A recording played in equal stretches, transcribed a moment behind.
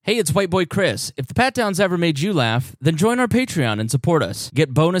Hey, it's White Boy Chris. If the Patdown's ever made you laugh, then join our Patreon and support us.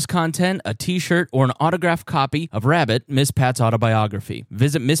 Get bonus content, a t-shirt, or an autographed copy of Rabbit, Miss Pat's autobiography.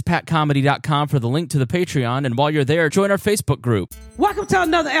 Visit MissPatComedy.com for the link to the Patreon, and while you're there, join our Facebook group. Welcome to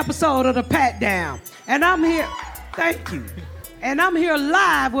another episode of the Patdown. And I'm here, thank you. And I'm here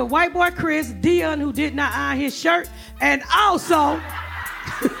live with White Boy Chris, Dion, who did not iron his shirt, and also...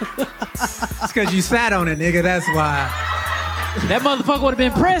 It's because you sat on it, nigga, that's why. That motherfucker would have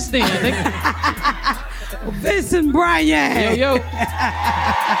been pressed then, nigga. Vincent Bryan. Yo.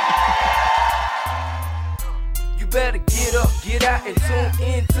 You better get up, get out, and tune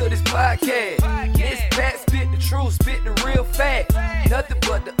into this podcast. This Pat spit the truth, spit the real fact. Nothing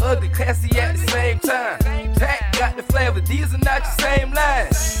but the ugly, classy at the same time. Pat got the flavor, these are not your same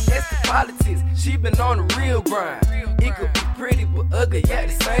lines. That's the politics, she been on the real grind. It could be pretty but ugly at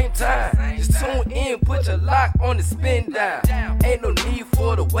the same time. Just tune in, put your lock on the spin down. Ain't no need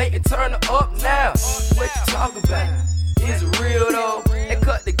for the wait and turn it up now. What you talking about? Is it real though? And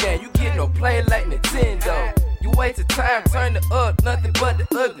cut the game, you get no play like Nintendo. You wasted time, turn it up, nothing but the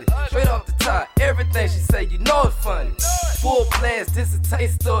ugly. Straight off the top, everything she say, you know it's funny. Full blast, this a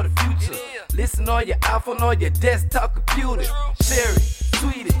taste of the future. Listen on your iPhone, on your desktop computer. Share it,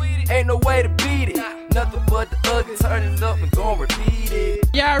 tweet it, ain't no way to beat it. Nothing but the ugly, turn it up and gon' repeat it.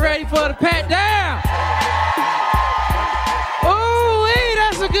 Y'all ready for the Patdown? Ooh, hey,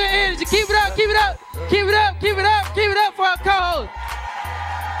 that's a good energy. Keep it up, keep it up, keep it up, keep it up, keep it up for our co-host.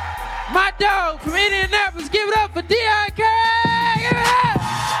 My dog from Indianapolis, give it up for Dion K. Give it up.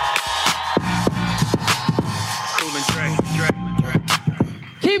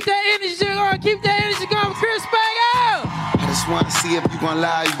 Keep that energy going, keep that energy going, Chris Bago. I just want to see if you gonna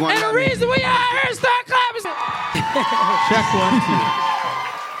lie, you gonna And lie. the reason we out here, start clapping. Check 1, 2.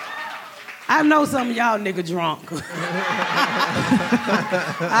 I know some of y'all nigga drunk.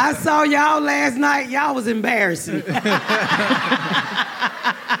 I saw y'all last night. Y'all was embarrassing.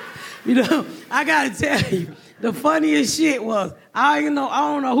 You know, I gotta tell you, the funniest shit was, I don't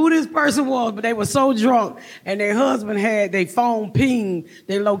know who this person was, but they were so drunk, and their husband had their phone ping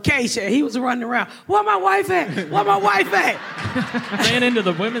their location. He was running around. Where my wife at? Where my wife at? Ran into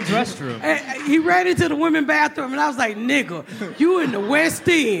the women's restroom. And he ran into the women's bathroom, and I was like, nigga, you in the West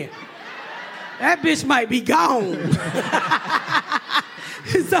End. That bitch might be gone.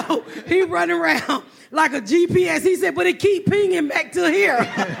 So he running around like a GPS. He said, but it keep pinging back to here.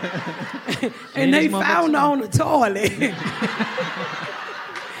 And they found her on the toilet.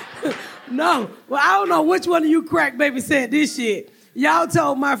 No, well, I don't know which one of you crack baby said this shit. Y'all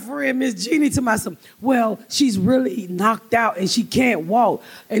told my friend Miss Jeannie to myself, well, she's really knocked out and she can't walk.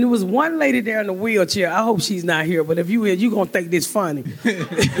 And there was one lady there in the wheelchair. I hope she's not here, but if you here, you gonna think this funny.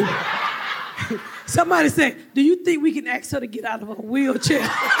 Somebody said, do you think we can ask her to get out of her wheelchair?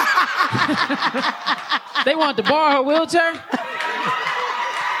 They want to borrow her wheelchair?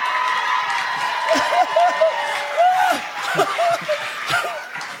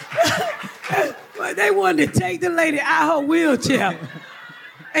 But they wanted to take the lady out her wheelchair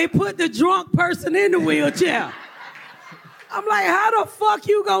and put the drunk person in the wheelchair. I'm like, how the fuck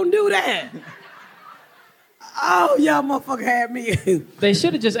you gonna do that? Oh, y'all motherfucker had me. They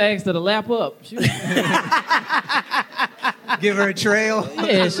should have just asked her to lap up. Give her a trail.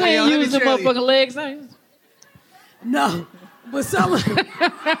 Yeah, she ain't using the motherfucking legs. No, but some of They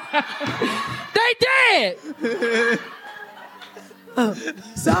dead.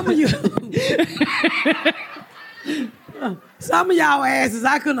 some of you, some of y'all asses,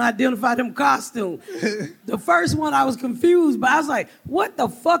 I couldn't identify them costumes. The first one I was confused, but I was like, what the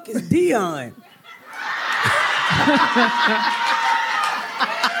fuck is Dion?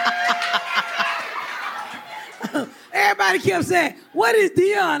 Everybody kept saying, what is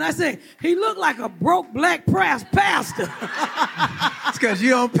Dion? I said, he looked like a broke black pastor. It's because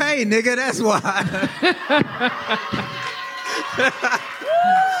you don't pay, nigga, that's why.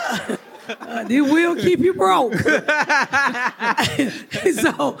 They will keep you broke.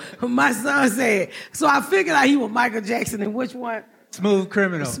 So my son said, so I figured out he was Michael Jackson, and which one? Smooth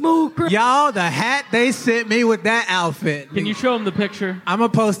Criminal. Smooth Criminal. Y'all, the hat they sent me with that outfit. Can you show him the picture? I'm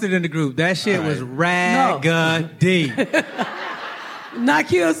going to post it in the group. That shit was raggedy.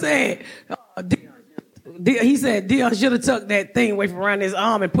 Nakil said, he said Dion should have took that thing away from around his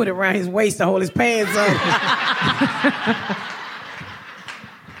arm and put it around his waist to hold his pants up.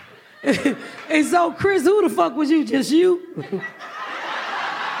 And so, Chris, who the fuck was you? Just you?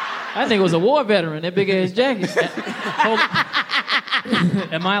 I think it was a war veteran, that big ass jacket.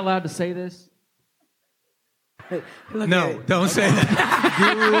 Am I allowed to say this? No, don't say that.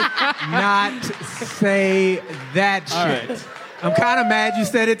 Do not say that shit. All right. I'm kind of mad you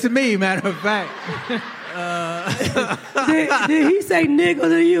said it to me, matter of fact. Did he say nigga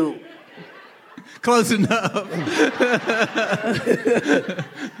to you? Close enough.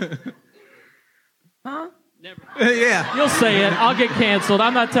 Huh? Never. Yeah. You'll say it. I'll get canceled.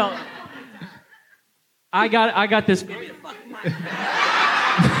 I'm not telling. I got this.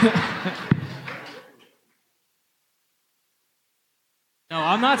 No,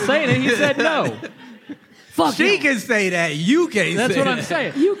 I'm not saying it. He said no. Fuck She him. can say that. You can't That's say what that. I'm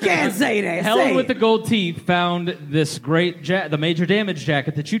saying. You can't say that. Helen say with it. the gold teeth found this great the major damage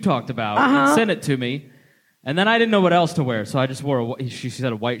jacket that you talked about and sent it to me. And then I didn't know what else to wear, so I just wore she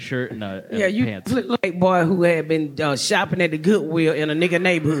said a white shirt and you pants. look like boy who had been shopping at the Goodwill in a nigga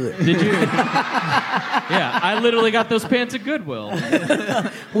neighborhood. Did you? Yeah, I literally got those pants at Goodwill.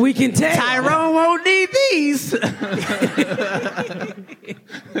 We can tell. Tyrone won't need these.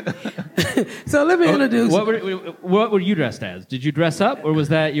 So let me introduce. What were you dressed as? Did you dress up, or was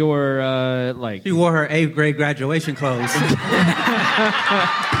that your like? She wore her 8th grade graduation clothes.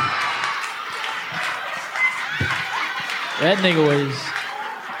 That nigga was...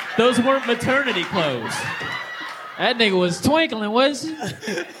 Those weren't maternity clothes. That nigga was twinkling, was he?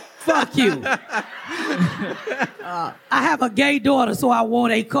 Fuck you. I have a gay daughter, so I wore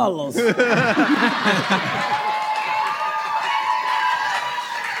their colors.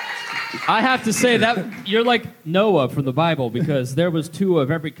 I have to say that you're like Noah from the Bible, because there was 2 of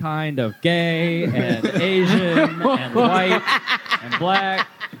every kind of gay and Asian and white and black.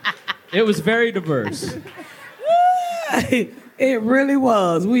 It was very diverse. It really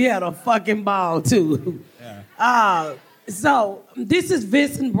was. We had a fucking ball, too. Yeah. So, this is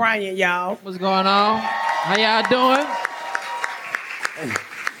Vincent Bryant, y'all. What's going on? How y'all doing?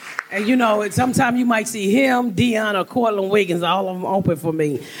 And you know, sometimes you might see him, Dion, or Cortland Wiggins, all of them open for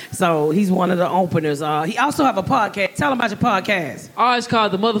me. So, he's one of the openers. He also have a podcast. Tell him about your podcast. Oh, it's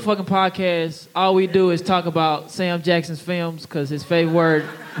called The Motherfucking Podcast. All we do is talk about Sam Jackson's films, because his favorite word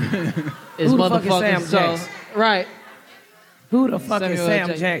is Who the fuck is motherfucking. Sam Jackson? Right. Who the fuck is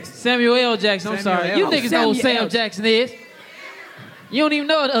Sam Jackson? Samuel L. Jackson, I'm Samuel sorry. L. You niggas know who Samuel Sam L. Jackson is. You don't even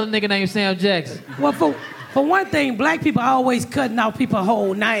know the other nigga named Sam Jackson. Well, for one thing, black people are always cutting out people's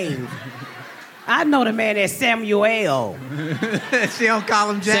whole names. I know the man as Samuel L. She don't call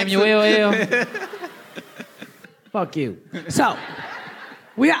him Jackson. Samuel L. Fuck you. So,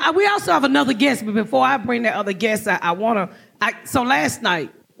 we also have another guest, but before I bring that other guest, so last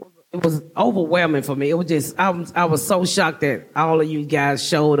night, it was overwhelming for me. It was just, I was so shocked that all of you guys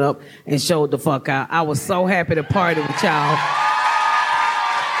showed up and showed the fuck out. I was so happy to party with y'all.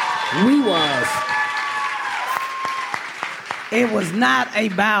 We was. It was not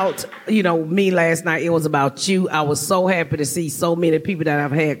about, me last night. It was about you. I was so happy to see so many people that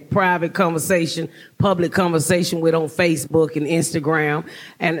I've had private conversation, public conversation with on Facebook and Instagram.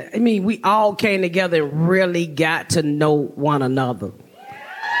 And I mean, we all came together and really got to know one another.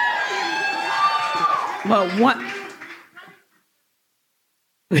 But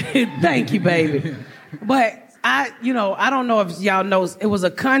thank you, baby. But I don't know if y'all know, it was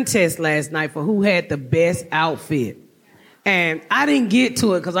a contest last night for who had the best outfit. And I didn't get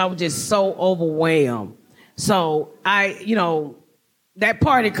to it because I was just so overwhelmed. So that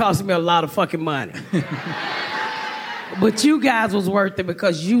party cost me a lot of fucking money. But you guys was worth it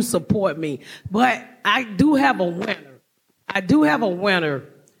because you support me. But I do have a winner.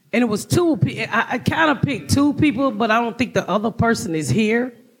 And it was 2 people. I kind of picked 2 people, but I don't think the other person is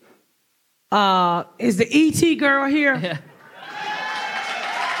here. Is the E.T. girl here? Yeah.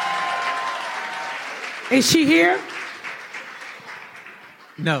 Is she here?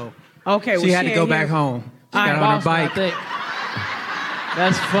 No. Okay, well, She had to go ain't back here. home. She All got right, on her Boston, I bike. think.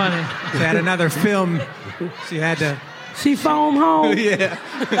 That's funny. She had another film. She had to. She phoned home? Yeah.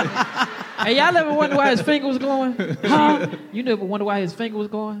 Hey, y'all ever wonder why his finger was going? Huh? You never wonder why his finger was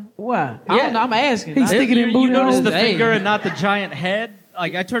going? Why? I don't know. I'm asking. He's sticking in You booty noticed holes? the Hey. finger and not the giant head?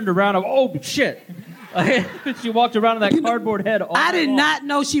 Like, I turned around, oh, shit. She walked around with that cardboard head all I did along. not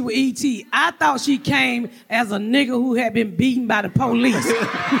know she was E.T. I thought she came as a nigga who had been beaten by the police.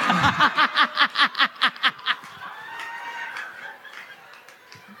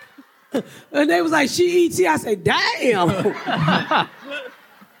 And they was like, she E.T. I said, damn.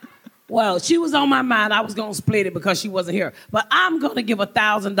 Well, she was on my mind. I was going to split it because she wasn't here. But I'm going to give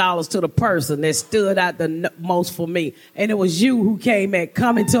 $1,000 to the person that stood out the most for me. And it was you who came at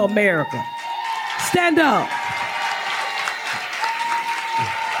Coming to America. Stand up.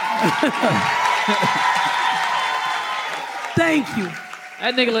 Thank you.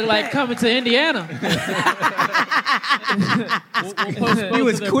 That nigga look like coming to Indiana. He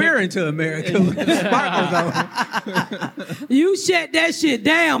was queer into America with the sparkles on. You shut that shit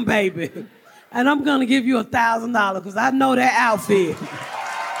down, baby. And I'm going to give you $1,000 because I know that outfit.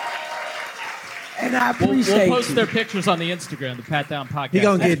 And I appreciate We'll post you. their pictures on the Instagram, the Patdown Podcast. He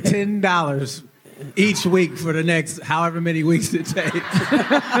gonna get $10 each week for the next however many weeks it takes. Do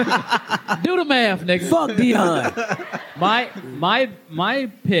the math, nigga. Fuck Dion. My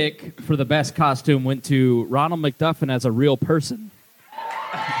pick for the best costume went to Ronald McDuffin as a real person.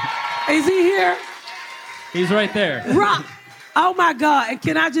 Is he here? He's right there. Oh, my God. And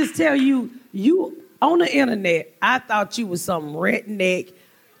can I just tell you, you on the internet, I thought you was some redneck.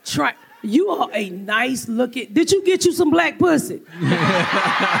 You are a nice looking. Did you get you some black pussy?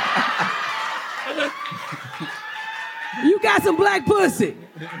 You got some black pussy.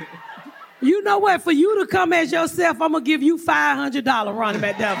 You know what? For you to come as yourself, I'm going to give you $500, Ronnie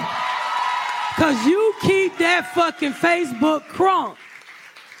McDuffin. Because you keep that fucking Facebook crunk.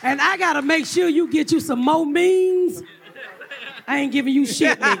 And I got to make sure you get you some more memes. I ain't giving you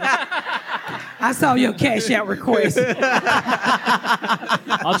shit, nigga. I saw your cash out request. I'll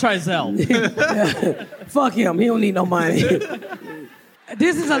try Zelle. Fuck him. He don't need no money.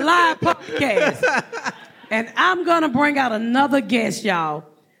 This is a live podcast. And I'm going to bring out another guest, y'all,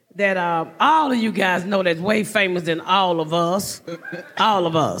 that all of you guys know that's way famous than all of us. All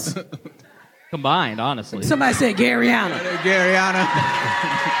of us. Combined, honestly. Somebody said Garyana. Garyana.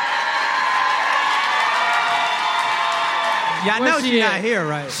 Yeah, I know she's not here,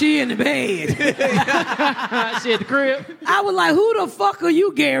 right? She in the bed. She at the crib. I was like, who the fuck are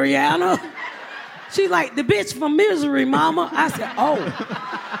you, Garyana? She like, the bitch from Misery, mama. I said, oh,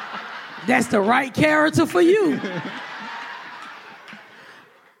 that's the right character for you.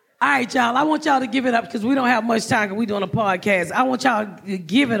 All right, y'all, I want y'all to give it up because we don't have much time because we're doing a podcast. I want y'all to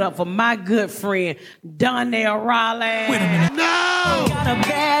give it up for my good friend, Donnell Rawlings. Wait a minute. No! Got a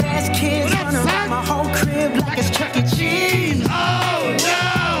badass kid running around my whole crib like it's Chuck E. Cheese. Oh,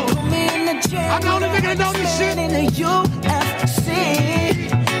 no! Put me in the jail. I'm the only nigga that know this shit. In the UFC.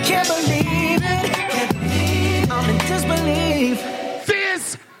 Can't believe it. Can't believe it. I'm in disbelief.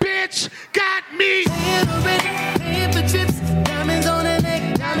 This bitch got me. Paper chips, diamonds on the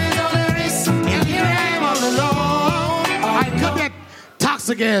neck, diamonds on the wrist, and here I am all alone. I cut that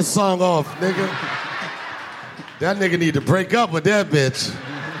toxic ass song off, nigga. That nigga need to break up with that bitch.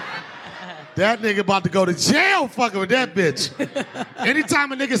 That nigga about to go to jail fucking with that bitch.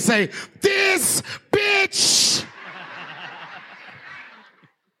 Anytime a nigga say, this bitch.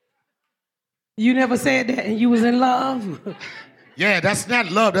 You never said that and you was in love? Yeah, that's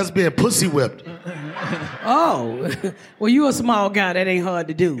not love, that's being pussy whipped. Oh, well, you a small guy. That ain't hard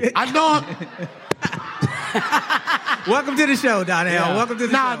to do. I know. Welcome to the show, Donnell. Yeah. Welcome to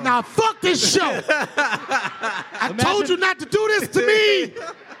the show. Nah, fuck this show. I told you not to do this to me.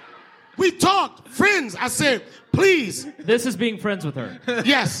 We talked, friends. I said, please. This is being friends with her.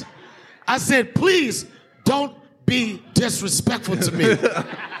 Yes. I said, please don't be disrespectful to me.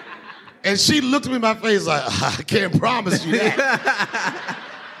 And she looked at me in my face like, I can't promise you that.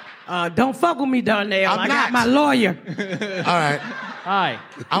 Don't fuck with me, Donnell. I got my lawyer. All right. Hi.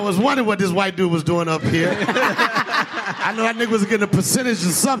 I was wondering what this white dude was doing up here. I know that nigga was getting a percentage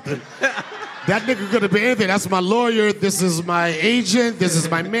of something. That nigga could have been anything. That's my lawyer. This is my agent. This is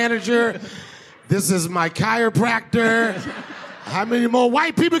my manager. This is my chiropractor. How many more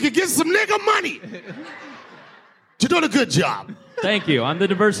white people can get some nigga money? You're doing a good job. Thank you. I'm the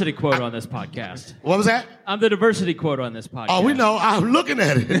diversity quote on this podcast. What was that? I'm the diversity quote on this podcast. Oh, we know. I'm looking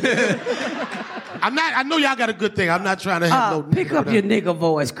at it. I know y'all got a good thing. I'm not trying to have no... Pick up your nigga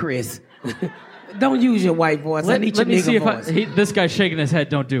voice, Chris. Don't use your white voice. I need your nigga voice. This guy's shaking his head.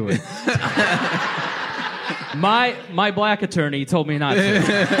 Don't do it. My black attorney told me not to.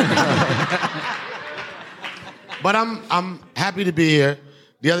 But I'm happy to be here.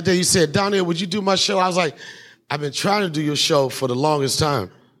 The other day you said, Donnell, would you do my show? I was like, I've been trying to do your show for the longest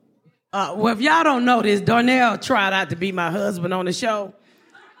time. Well, if y'all don't know this, Donnell tried out to be my husband on the show,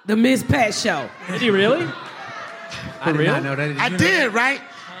 the Miss Pat Show. Did he really? I did not know that. I did, right?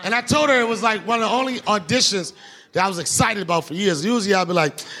 And I told her it was like one of the only auditions that I was excited about for years. Usually I'd be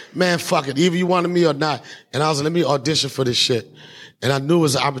like, man, fuck it, either you wanted me or not. And I was like, let me audition for this shit. And I knew it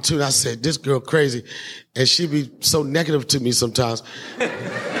was an opportunity. I said, this girl crazy. And she'd be so negative to me sometimes.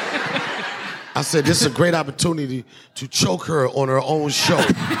 I said, this is a great opportunity to choke her on her own show.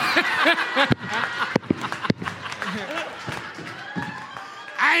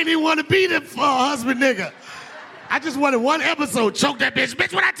 I ain't even want to be the husband nigga. I just wanted one episode, choke that bitch.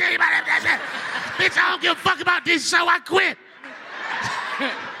 Bitch, what I tell you about that? Bitch, I don't give a fuck about this show, I quit.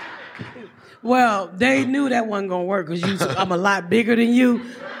 Well, they knew that wasn't gonna work because I'm a lot bigger than you.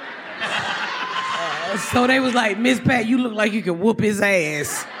 So they was like, Miss Pat, you look like you could whoop his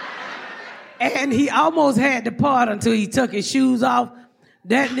ass. And he almost had to part until he took his shoes off.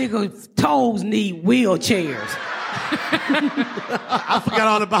 That nigga's toes need wheelchairs. I forgot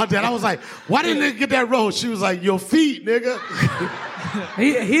all about that. I was like, why didn't nigga get that role? She was like, your feet, nigga.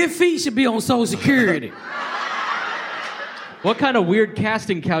 His feet should be on Social Security. What kind of weird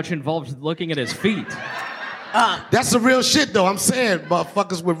casting couch involves looking at his feet? That's the real shit, though. I'm saying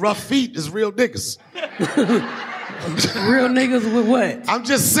motherfuckers with rough feet is real niggas. Real niggas with what? I'm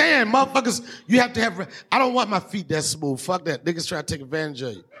just saying, motherfuckers, you have to have... I don't want my feet that smooth. Fuck that. Niggas try to take advantage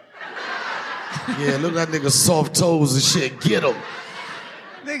of you. Yeah, look at that nigga soft toes and shit. Get them.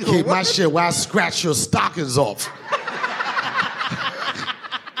 Keep my shit while I scratch your stockings off.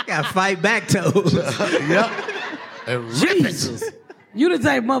 Gotta fight back toes. Yep. And Jesus. You the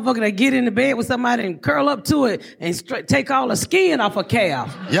type of motherfucker that get in the bed with somebody and curl up to it and take all the skin off a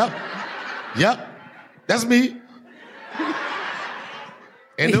calf. Yep. That's me.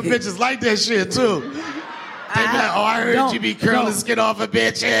 And them bitches like that shit, too. They be like, oh, I heard you be curling skin off of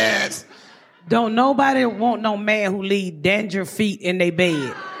bitches. Don't nobody want no man who leave dandruff feet in their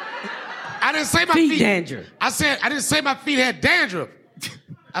bed. I didn't say my feet. Dandruff. I didn't say my feet had dandruff.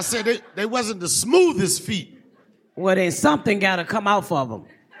 I said they wasn't the smoothest feet. Well, then something gotta come out for them.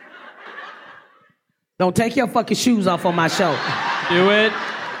 Don't take your fucking shoes off on my show. Do it.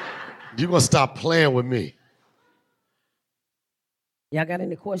 You gonna stop playing with me. Y'all got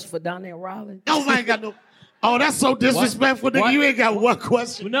any questions for Donnell Rawlings? No, I ain't got no... Oh, that's so disrespectful, nigga. What? You ain't got one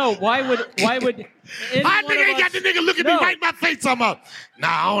question. No, why would I nigga ain't got the nigga looking me right in my face talking about, nah,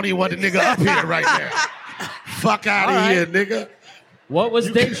 I don't even want the nigga up here right now. Fuck out of here, nigga. What was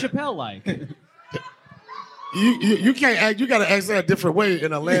Dave Chappelle like? You can't act, you gotta ask that a different way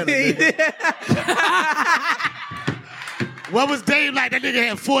in Atlanta, nigga. What was Dave like? That nigga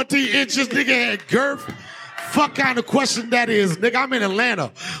had 14 inches, nigga had girth. Fuck kind of question that is, nigga. I'm in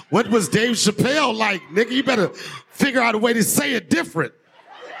Atlanta. What was Dave Chappelle like, nigga? You better figure out a way to say it different.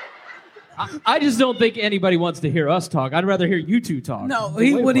 I just don't think anybody wants to hear us talk. I'd rather hear you two talk. No,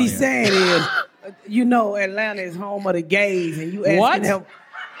 what he's saying is, you know, Atlanta is home of the gays, and you asking him.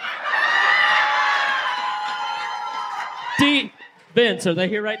 Vince, are they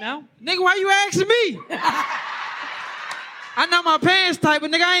here right now? Nigga, why you asking me? I know my pants tight, but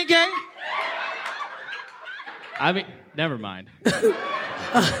nigga, I ain't gay. I mean, never mind. Ask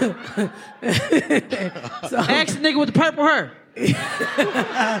the nigga with the purple hair.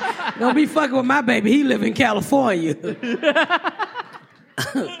 Don't be fucking with my baby. He live in California.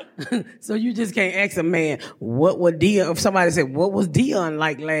 So you just can't ask a man, what was Dion? If somebody said, what was Dion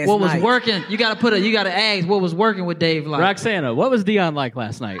like last night? What was working? You gotta ask what was working with Dave like. Roxana, what was Dion like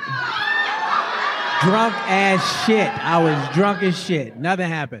last night? Drunk as shit. I was drunk as shit. Nothing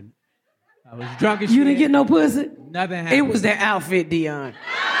happened. I was drunk as shit. You didn't get no pussy? Nothing happened. It was that outfit, Dion.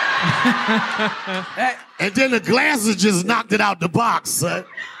 And then the glasses just knocked it out the box, son.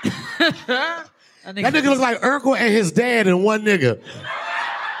 That nigga looks like Urkel and his dad in one nigga.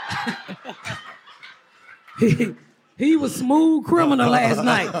 He was Smooth Criminal last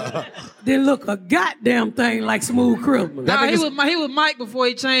night. Didn't look a goddamn thing like Smooth Criminal. Nah, he was Mike before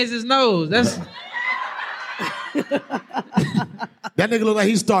he changed his nose. That's... That nigga look like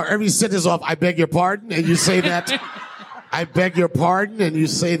he start every sentence off, I beg your pardon, and you say that. I beg your pardon, and you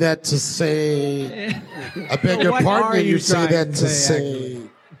say that to say. I beg your pardon, and you say that to say.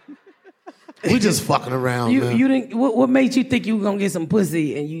 We just fucking around, man. You didn't. What made you think you were gonna get some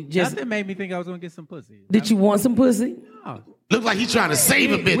pussy, and you just? Nothing made me think I was gonna get some pussy. Did you want some pussy? No. Look like he's trying to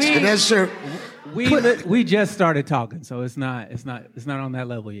save a bitch, and that's sure. We just started talking, so it's not on that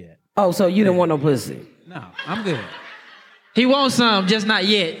level yet. Oh, so you didn't want no pussy? No, I'm good. He wants some, just not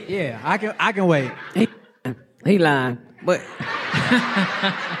yet. Yeah, I can wait. He lying, but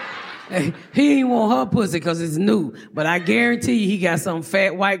he ain't want her pussy because it's new. But I guarantee you, he got some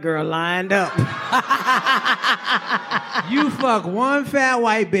fat white girl lined up. You fuck one fat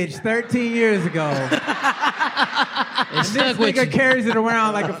white bitch 13 years ago. And this nigga carries it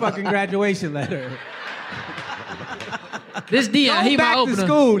around like a fucking graduation letter. This Dion, he back my to opener.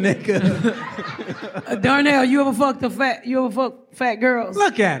 school, nigga. Darnell, you ever fuck fat girls?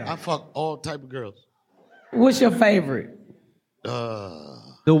 Look at him. I fuck all type of girls. What's your favorite? The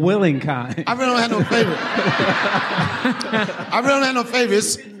willing kind. I really don't have no favorite. I really don't have no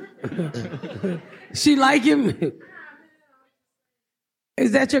favorites. She like him?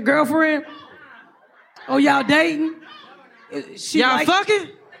 Is that your girlfriend? Oh, y'all dating? Y'all fucking?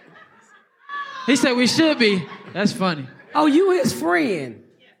 He said we should be. That's funny. Oh, you his friend.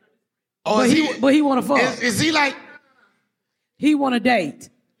 Oh, but he want to fuck. Is he like? He want to date.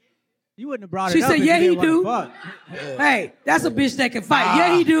 You wouldn't have brought it She up. said, if yeah, you he didn't do. wanna fuck. Hey, that's a bitch that can fight.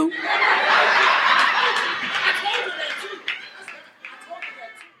 Yeah, he do.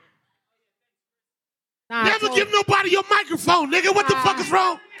 Never give nobody your microphone, nigga. What the fuck is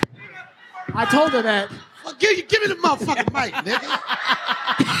wrong? I told her that. Well, give me the motherfucking mic, nigga.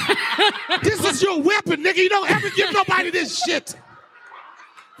 This is your weapon, nigga. You don't ever give nobody this shit.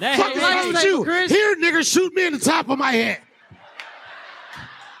 Fuck is wrong with you? Here, nigga, shoot me in the top of my head.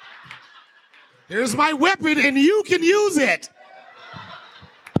 Here's my weapon, and you can use it.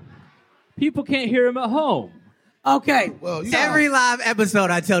 People can't hear him at home. Okay. Well, Every live episode,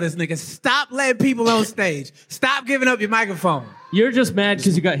 I tell this nigga, stop letting people on stage. Stop giving up your microphone. You're just mad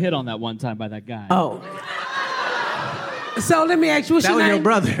because you got hit on that one time by that guy. Oh. So let me ask you, what's That your was name? your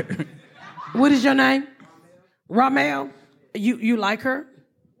brother. What is your name? Ramel? You like her?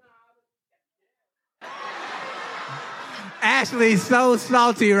 Ashley's so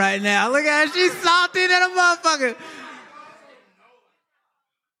salty right now. Look at her. She's salty than a motherfucker.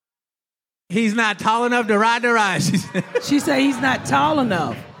 He's not tall enough to ride the ride, she said. She said he's not tall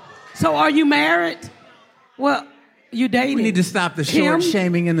enough. So are you married? Well, you dating. We need to stop the short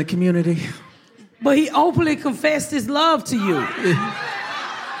shaming in the community. But he openly confessed his love to you.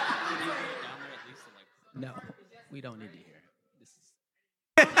 No, we don't need to hear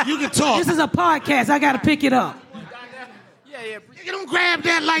it. You can talk. This is a podcast. I got to pick it up. Yeah. Nigga, don't grab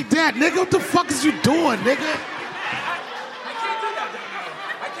that like that, nigga. What the fuck is you doing, nigga?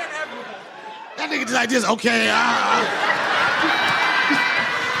 That nigga just like this, okay.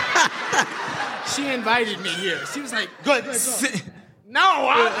 She invited me here. She was like, go ahead.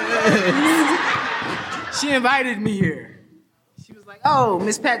 No. She invited me here. She was like, oh,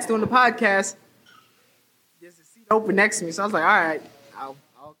 Miss Pat's doing the podcast. There's a seat open next to me. So I was like, all right. I'll...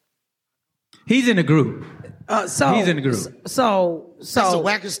 He's in the group. He's in the group. So that's the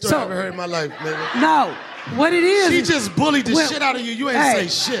wackest story I've ever heard in my life, nigga. No. What it is... She just bullied the shit out of you. You ain't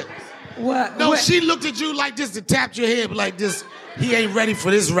say shit. What? She looked at you like this and tapped your head like this. He ain't ready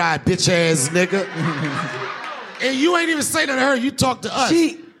for this ride, bitch ass nigga. And you ain't even say that to her. You talk to us.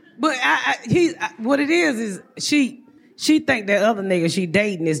 What it is she think that other nigga she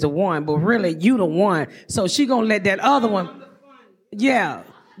dating is the one, but really you the one. So she gonna let that other one. Yeah,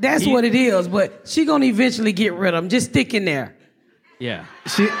 that's what it is. But she gonna eventually get rid of him. Just stick in there. Yeah.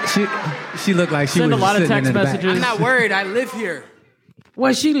 She looked like she send was a lot of sitting text in the back. messages. I'm not worried. I live here.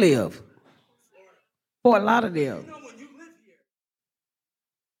 Where she live? Fort Lauderdale.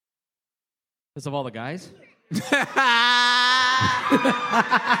 Because of all the guys?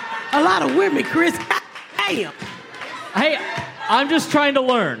 A lot of women, Chris. Damn. Hey, I'm just trying to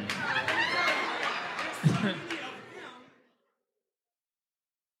learn.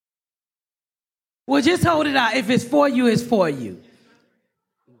 Well, just hold it out. If it's for you, it's for you.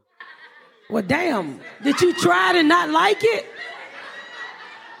 Well, damn. Did you try to not like it?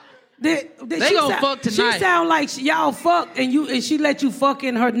 They gonna fuck tonight. She sound like y'all fuck and she let you fuck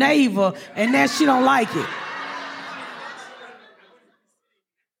in her navel and that she don't like it.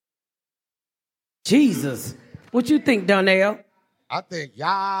 Jesus. What you think, Donnell? I think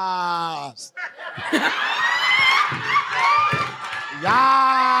yas.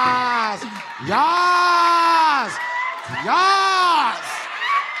 Yas. Yas. Yas.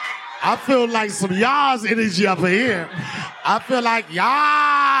 I feel like some yas energy up here. I feel like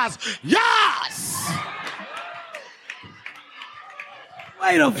yas. Yas.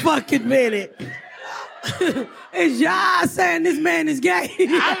 Wait a fucking minute. Is y'all saying this man is gay?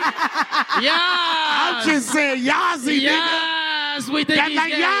 I'm just saying Yazzie, nigga. Yes, we think That's he's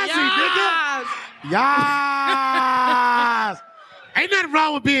like gay. Yazzie, Yes. nigga. Yas. Ain't nothing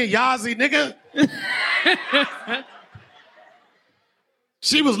wrong with being Yazzie, nigga.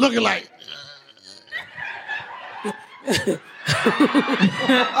 She was looking like...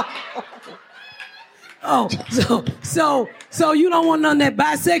 Oh, so you don't want none of that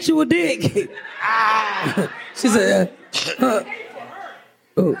bisexual dick? She said, Oh,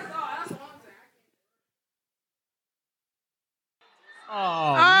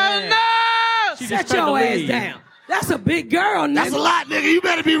 no! Set your ass down. That's a big girl, nigga. That's a lot, nigga. You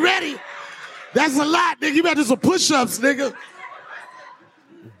better be ready. That's a lot, nigga. You better do some push-ups, nigga.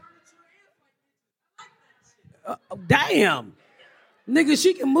 Damn. Nigga,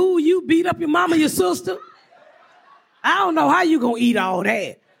 she can move you, beat up your mama, your sister. I don't know how you gonna eat all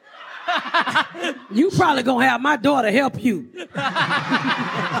that. You probably gonna have my daughter help you.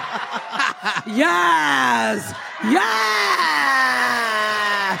 Yes! Yes!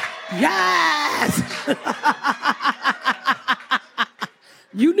 Yes!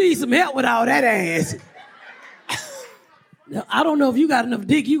 You need some help with all that ass. Now, I don't know if you got enough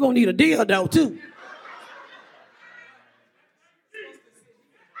dick. You gonna need a dildo too.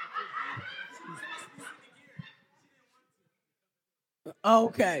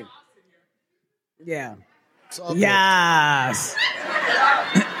 Okay. Yeah. Okay. Yes.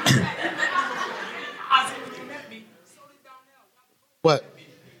 What?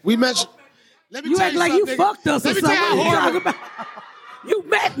 We mentioned. Let me You tell act you like something. you fucked us or Let me something. tell you What how you talking horrible. about? You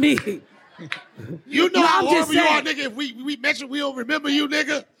met me. You know No, how I'm just horrible you are, saying. nigga. If we mention we don't remember you,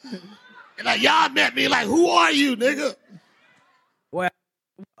 nigga. And like y'all met me, like who are you, nigga? Well,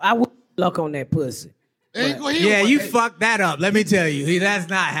 I would luck on that pussy. Yeah, you fucked that up. Let me tell you, that's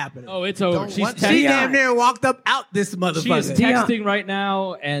not happening. Oh, it's over. She's She damn near walked up out this motherfucker. She is texting right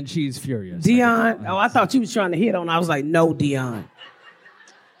now, and she's furious. Dion. Oh, I thought you was trying to hit on. I was like, no, Dion.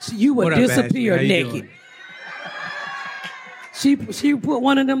 You would What up, disappear Ashley? How you naked. She put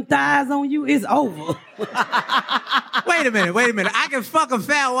one of them thighs on you. It's over. Wait a minute. I can fuck a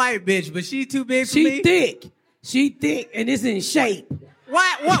fat white bitch, but she too big for me. She thick, and it's in shape.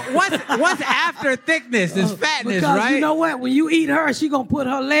 What's after thickness is fatness, because right? you know what? When you eat her, she gonna put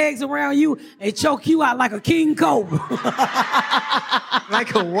her legs around you and choke you out like a king cobra.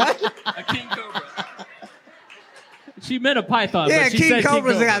 Like a what? A king cobra. She meant a python. Yeah, but she king said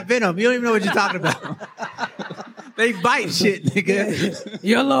cobras king cobra. got venom. You don't even know what you're talking about. They bite shit, nigga.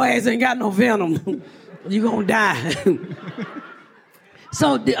 Your little ass ain't got no venom. You gonna die.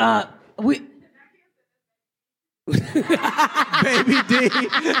 So we. Baby D.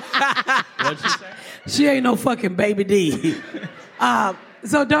 What'd she say? She ain't no fucking baby D.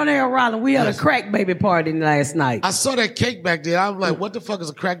 So Donnell Rawlings, we had a crack baby party last night. I saw that cake back there. I was like, what the fuck is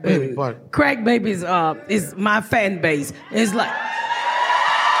a crack baby party? Crack babies is my fan base. It's like.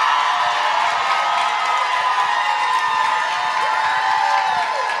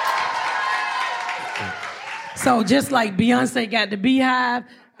 So just like Beyonce got the Beehive,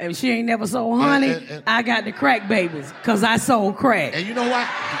 and she ain't never sold honey, I got the crack babies, because I sold crack. And you know what?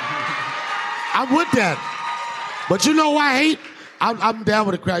 I'm with that. But you know why I hate? I'm down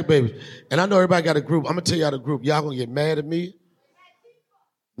with the crack babies. And I know everybody got a group. I'm going to tell y'all the group. Y'all going to get mad at me?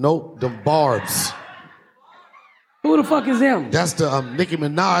 Nope, the Barbs. Who the fuck is them? That's the Nicki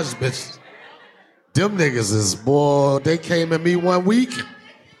Minaj bitch. Them niggas is, boy, they came at me 1 week.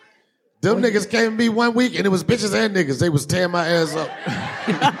 Them niggas came at me 1 week, and it was bitches and niggas. They was tearing my ass up.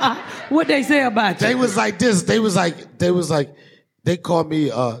 What they say about you? They was like this. They was like, they called me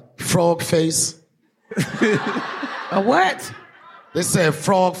frog face. A what? They said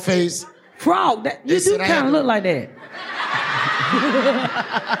frog face. Frog? You do kind of look like that.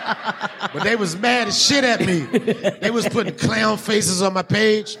 But they was mad as shit at me. They was putting clown faces on my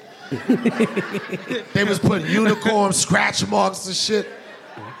page. They was putting unicorn scratch marks and shit.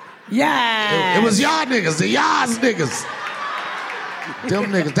 Yeah. It was y'all niggas, the y'all's niggas. Them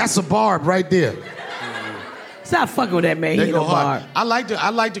niggas, that's a barb right there. Stop fucking with that man. They He go no hard. barb. I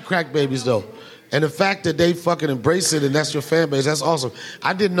like the crack babies though. And the fact that they fucking embrace it and that's your fan base, that's awesome.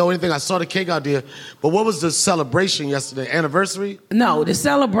 I didn't know anything. I saw the cake out there. But what was the celebration yesterday? Anniversary? No, the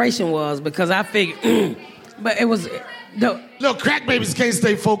celebration was because I figured, but it was, Look, crack babies can't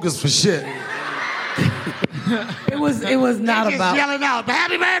stay focused for shit. it was not They just about. yelling out,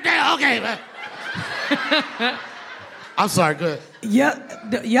 happy birthday, okay, man. I'm sorry, go ahead.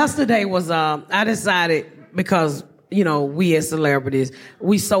 Yeah, yesterday was I decided because you know we as celebrities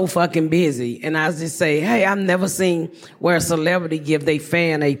we so fucking busy, and I just say, hey, I've never seen where a celebrity give their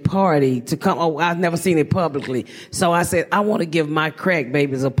fan a party to come. Oh, I've never seen it publicly, so I said I want to give my crack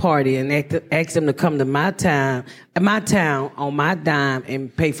babies a party and ask them to come to my town on my dime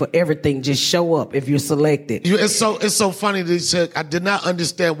and pay for everything. Just show up if you're selected. It's so funny that he said I did not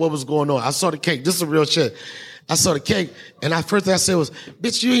understand what was going on. I saw the cake. This is real shit. I saw the cake, and first thing I said was,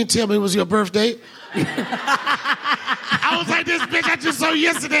 bitch, you didn't tell me it was your birthday. I was like, this bitch I just saw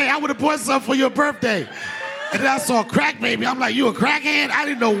yesterday. I would have bought something for your birthday. And then I saw a crack baby. I'm like, you a crackhead? I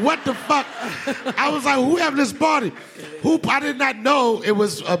didn't know what the fuck. I was like, who having this party? I did not know it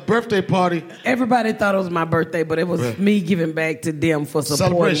was a birthday party. Everybody thought it was my birthday, but it was me giving back to them for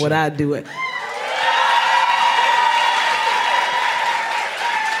supporting what I do.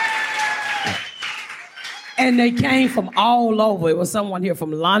 And they came from all over. It was someone here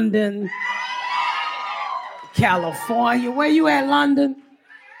from London, California. Where you at, London?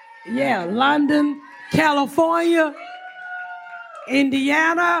 Yeah, London, California,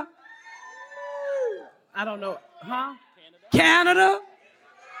 Indiana. I don't know. Huh? Canada.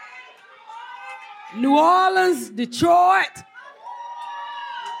 New Orleans, Detroit,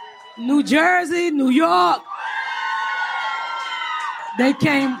 New Jersey, New York, They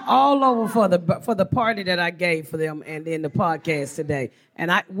came all over for the party that I gave for them and then the podcast today.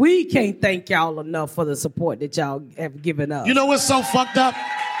 And we can't thank y'all enough for the support that y'all have given us. You know what's so fucked up?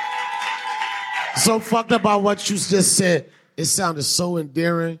 So fucked up about what you just said. It sounded so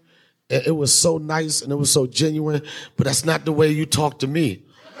endearing. It was so nice and it was so genuine. But that's not the way you talk to me.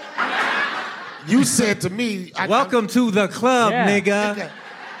 You said to me... Welcome to the club, nigga.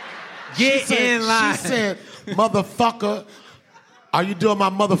 Get in line. She said, motherfucker, are you doing my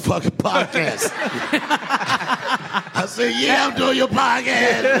motherfucking podcast? I said, yeah, I'm doing your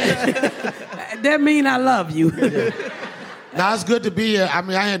podcast. That mean I love you. Now, it's good to be here. I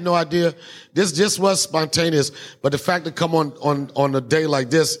mean, I had no idea. This just was spontaneous. But the fact to come on a day like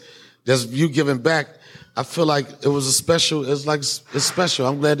this, just you giving back, I feel like it was a special, it's special.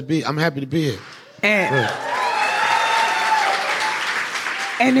 I'm happy to be here.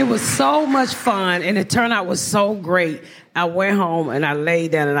 And it was so much fun, and the turnout was so great. I went home, and I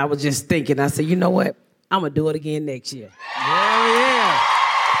laid down, and I was just thinking. I said, you know what? I'm going to do it again next year. Hell yeah.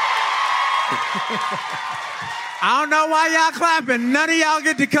 I don't know why y'all clapping. None of y'all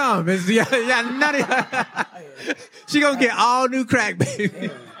get to come. None of y'all. She going to get all new crack,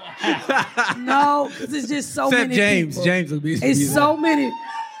 baby. No, because it's just so Except many James. people. James will be. It's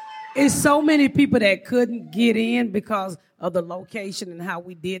so many people that couldn't get in because of the location and how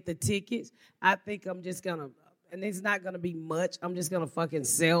we did the tickets. I think I'm just gonna, and it's not gonna be much. I'm just gonna fucking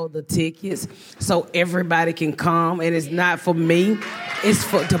sell the tickets so everybody can come. And it's not for me. It's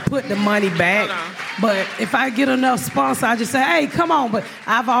to put the money back. But if I get enough sponsors, I just say, hey, come on. But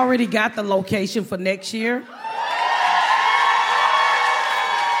I've already got the location for next year.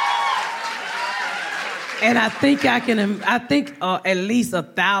 And I think at least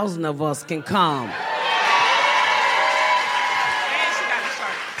 1,000 of us can come.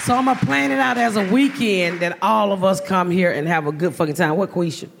 So I'm going to plan it out as a weekend that all of us come here and have a good fucking time. What,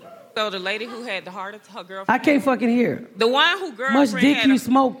 Quisha? So the lady who had the heart attack, her girlfriend. I can't fucking hear. The one who girlfriend much dick had you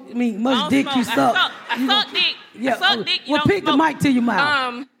smoke. I mean, much dick you suck. I suck dick. Yeah. I suck dick. Well, pick the mic to your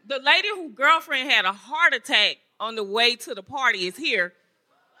mouth. The lady who girlfriend had a heart attack on the way to the party is here.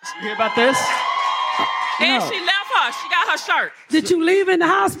 You hear about this? And No. she left her. She got her shirt. Did you leave in the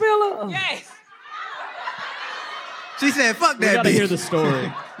hospital? Yes. She said, fuck We that gotta bitch. hear the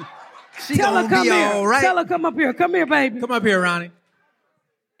story. She Tell her gonna come be here. all right. Tell her come up here. Come here, baby. Come up here, Ronnie.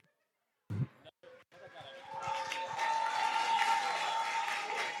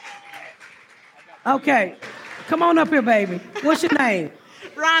 Okay. Come on up here, baby. What's your name?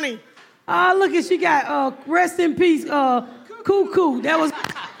 Ronnie. Oh, look at she got rest in peace, Cuckoo. That was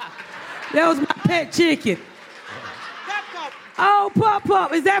my pet chicken. Pop. Oh,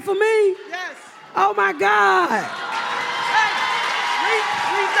 Pop. Is that for me? Yes. Oh my God. Hey,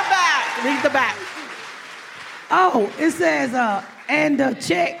 read the back. Oh, it says, and the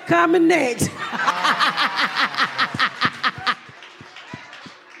check coming next.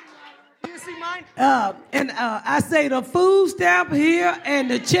 You see mine? I say the food stamp here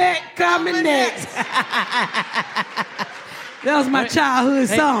and the check coming next. That was my childhood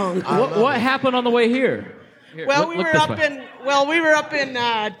song. What happened on the way here? Well, we were up in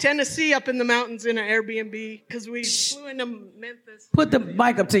Tennessee, up in the mountains in an Airbnb because we flew into Memphis. Put the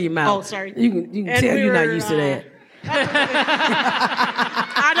mic up to your mouth. Oh, sorry. You can tell you're not used to that.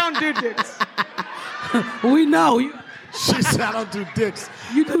 I don't do dicks. We know. She said, I don't do dicks.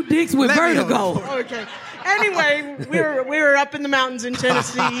 You do dicks with vertigo. Okay. Anyway, we were up in the mountains in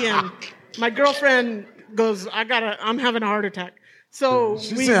Tennessee, and my girlfriend goes, I'm having a heart attack. So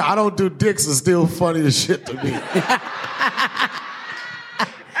she said, I don't do dicks is still funny as shit to me.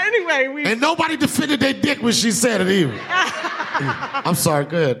 Anyway, and nobody defended their dick when she said it either. I'm sorry,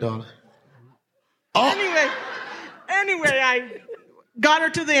 go ahead, darling. Oh. Anyway, I got her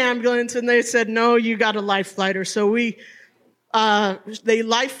to the ambulance, and they said, no, you got to life flight her. So they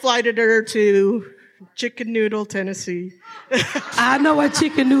life flighted her to Chicken Noodle, Tennessee. I know what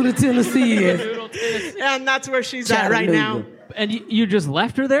Chicken Noodle, Tennessee is. And that's where she's at right now. And you just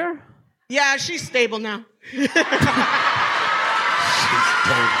left her there? Yeah, she's stable now. You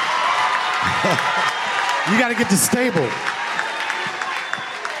got to get to stable.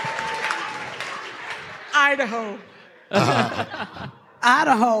 Idaho.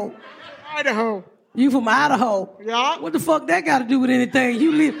 Idaho. You from Idaho? Yeah. What the fuck that got to do with anything?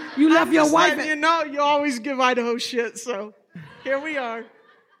 You left your wife. You know, you always give Idaho shit, so here we are.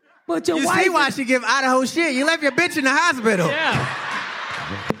 But your you wife. see why she give Idaho shit? You left your bitch in the hospital. Yeah.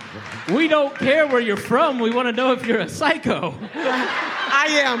 We don't care where you're from. We want to know if you're a psycho.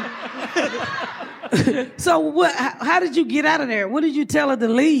 I am. So what? How did you get out of there? What did you tell her to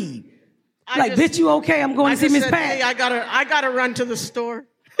leave? Like, bitch, you okay? I'm going to see Miss Pat. Hey, I gotta run to the store.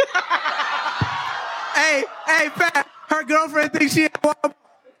 Hey, Pat, her girlfriend thinks she had one.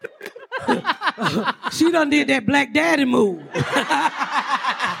 She done did that Black Daddy move.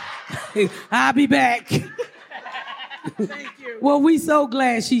 I'll be back. Thank you. Well, we so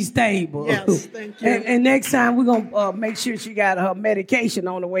glad she's stable. Yes, thank you. And next time we're going to make sure she got her medication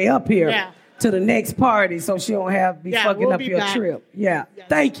on the way up here to the next party so she don't have to be fucking up your trip. Yeah. Yes.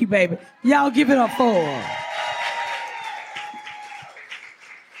 Thank you, baby. Y'all give it up for her.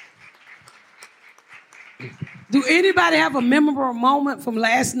 Do anybody have a memorable moment from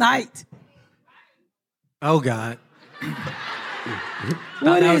last night? Oh, God.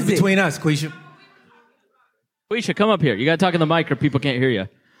 What that is was between us, Quisha. Quisha, come up here. You got to talk in the mic or people can't hear you.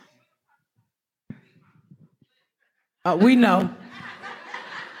 We know.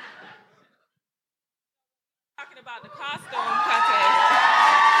 Talking about the costume contest.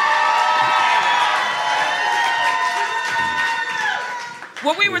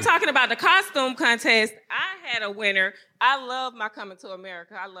 When we were talking about the costume contest, I had a winner. I love my Coming to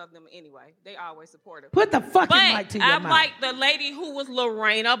America. I love them anyway. They always support it. Put the fucking mic to your mouth. I like the lady who was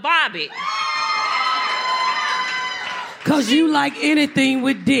Lorena Bobbitt. Because you like anything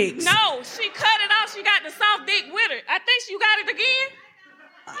with dicks. No, she cut it off. She got the soft dick with her. I think you got it again.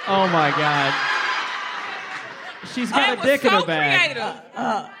 Oh, my God. She's got a dick in her bag.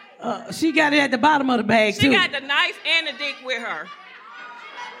 She got it at the bottom of the bag, too. She got the knife and the dick with her.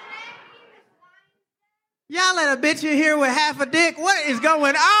 Y'all let a bitch in here with half a dick? What is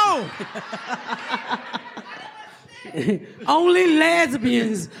going on? Only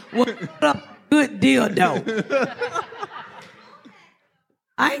lesbians will put up a good dildo.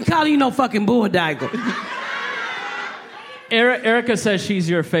 I ain't calling you no fucking bulldyker. Erica says she's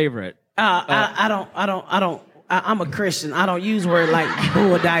your favorite. I don't. I'm a Christian. I don't use words like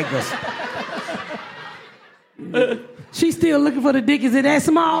bulldykers. She's still looking for the dick. Is it that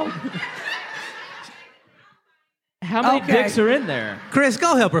small? How many dicks are in there? Chris,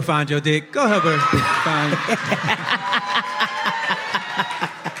 go help her find your dick. Go help her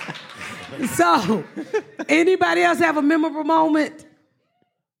find. So, anybody else have a memorable moment?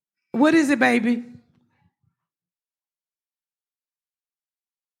 What is it, baby?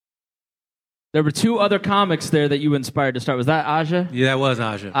 There were two other comics there that you inspired to start. Was that Aja? Yeah, that was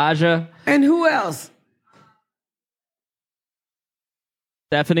Aja. Aja. And who else?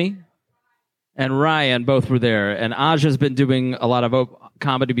 Stephanie and Ryan both were there. And Aja's been doing a lot of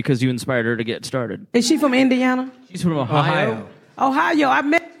comedy because you inspired her to get started. Is she from Indiana? She's from Ohio. Ohio. I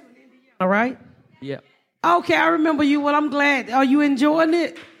met you in Indiana, right? Yeah. Okay, I remember you. Well, I'm glad. Are you enjoying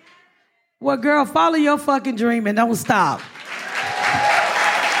it? Well, girl, follow your fucking dream and don't stop.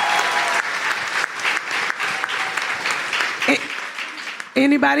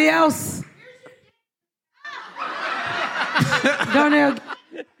 Anybody else? Donnell. Look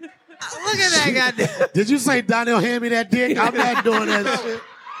at that goddamn. Did you say Donnell hand me that dick? I'm not doing that shit.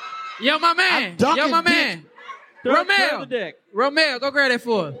 Yo, my man. Yo, my man. Romeo. The dick. Romeo, go grab that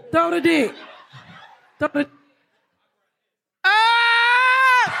for us. Throw the dick. Throw the...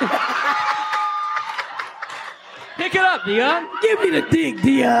 Pick it up, Dion. Give me the dick,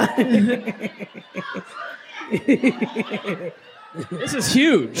 Dion. This is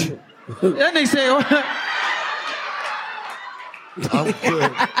huge. That nigga say, I'm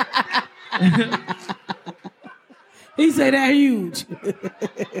good. He said that huge.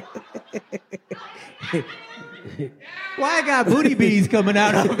 Why I got booty beads coming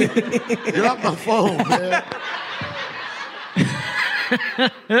out of it? Get off my phone, man.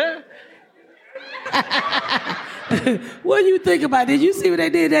 What do you think about it? Did you see what they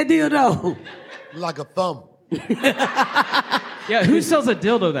did that dildo? Like a thumb. Yeah, who sells a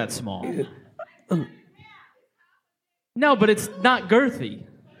dildo that small? No, but it's not girthy.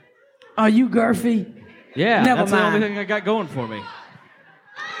 Are you girthy? Yeah, Never that's mind. the only thing I got going for me.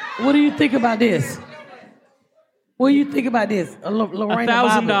 What do you think about this? What do you think about this? Lorena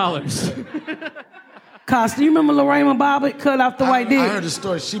 $1,000. Costa, you remember Lorena Bobbitt cut off the white dick? I heard the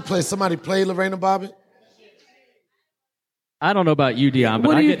story. Somebody played Lorena Bobbitt? I don't know about you, Dion, but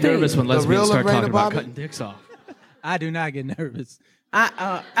What do I you get think? nervous when The lesbians real start Lorena talking about Bobbitt? cutting dicks off. I do not get nervous.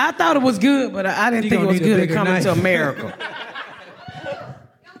 I thought it was good, but I didn't You think it gonna was need a good at bigger coming knife. to America.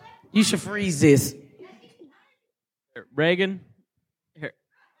 You should freeze this. Reagan? Here.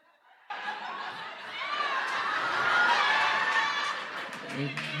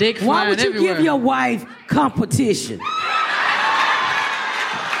 dick Why flying would you everywhere. give your wife competition?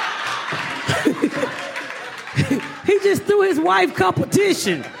 He just threw his wife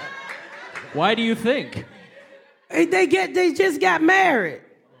competition. Why do you think? They just got married.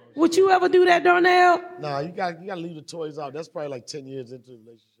 Would you ever do that, Donnell? No, you gotta leave the toys out. That's probably like 10 years into the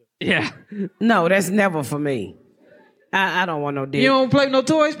relationship. Yeah. No, that's never for me. I don't want no dick. You don't play with no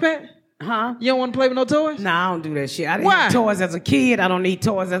toys, Pat? Huh? You don't want to play with no toys? Nah, I don't do that shit. I didn't Why? have toys as a kid. I don't need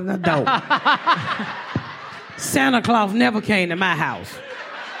toys as an adult. Santa Claus never came to my house.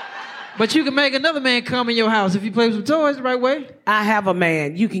 But you can make another man come in your house if you play with some toys the right way. I have a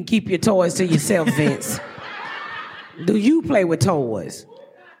man. You can keep your toys to yourself, Vince. Do you play with toys?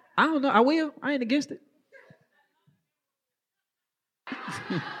 I don't know. I will. I ain't against it.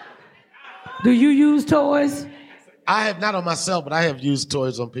 Do you use toys? I have not on myself, but I have used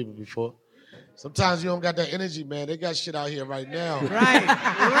toys on people before. Sometimes you don't got that energy, man. They got shit out here right now.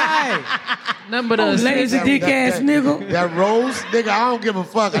 Right. Number the lazy dick ass nigga. That rose, nigga, I don't give a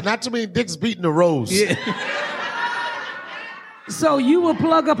fuck. Not too many dicks beating the rose. Yeah. So you would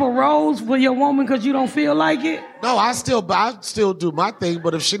plug up a rose for your woman because you don't feel like it? No, I still do my thing,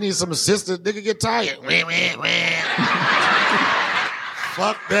 but if she needs some assistance, nigga get tired.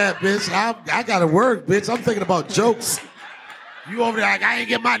 Fuck that, bitch. I gotta work, bitch. I'm thinking about jokes. You over there like, I ain't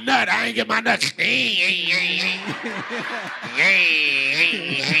get my nut.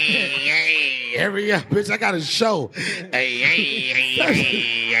 Hurry up, bitch. I got a show.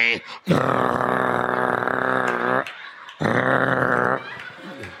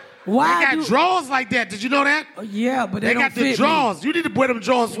 Why they got drawers like that. Did you know that? Yeah, but they don't got fit the drawers. me. You need to wear them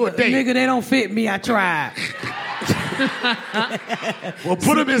drawers for a day. Nigga, they don't fit me. I tried. Well,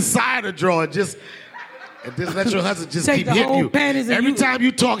 put them inside a drawer. And just let your husband just Take keep the hitting whole you. panties and Every you- time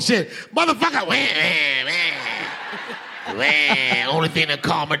you talk shit, motherfucker. Only thing that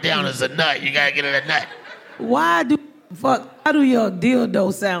calm her down is a nut. You gotta get her a nut. How do your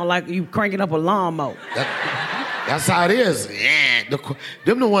dildo sound like you cranking up a lawnmower? That's how it is. Yeah,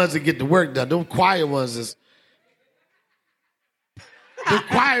 them the ones that get the work done. Them quiet ones is. The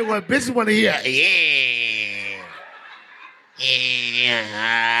quiet one, bitches want to hear.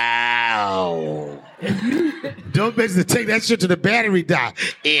 Don't bitches take that shit to the battery die.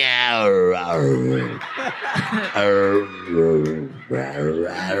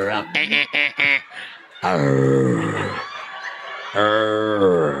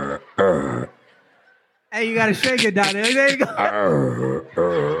 Hey, you gotta shake it down there. There you go.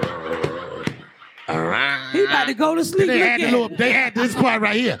 He about to go to sleep. They had this part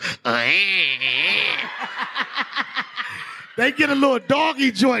right here. They get a little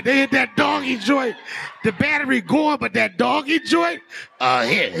doggy joint. They hit that doggy joint. The battery going, but that doggy joint.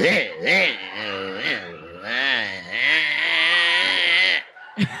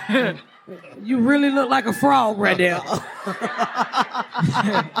 You really look like a frog right there.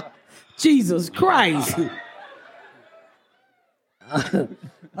 Jesus Christ. To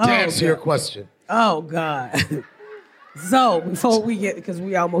answer your question. Oh, God. So, before we get, because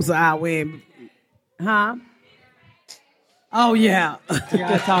we almost an hour in. Huh? Oh, yeah. We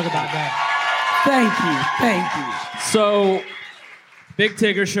gotta talk about that. Thank you. So, Big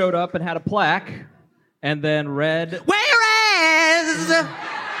Tigger showed up and had a plaque, and then read Whereas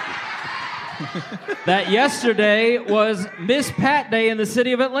that yesterday was Miss Pat Day in the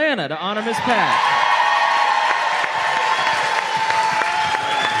city of Atlanta to honor Miss Pat.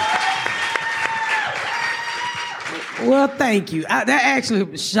 Well, thank you. That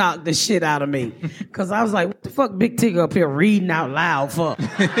actually shocked the shit out of me. Because I was like, what the fuck Big Tigger up here reading out loud for?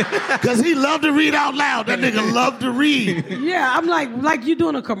 Because he loved to read out loud. That nigga loved to read. Yeah, I'm like you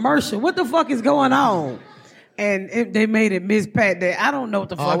doing a commercial. What the fuck is going on? And they made it Miss Pat Day. I don't know what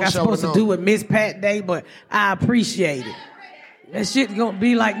the fuck I'm supposed to do with Miss Pat Day, but I appreciate it. That shit's gonna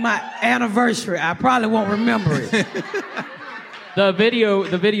be like my anniversary. I probably won't remember it. The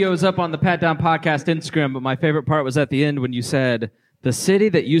video is up on the Patdown podcast Instagram, but my favorite part was at the end when you said, "The city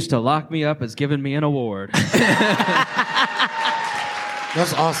that used to lock me up has given me an award."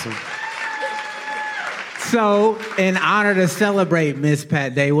 That's awesome. So, in honor to celebrate Miss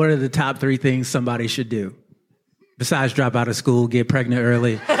Pat Day, what are the top 3 things somebody should do? Besides drop out of school, get pregnant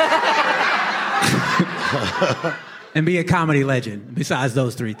early, and be a comedy legend, besides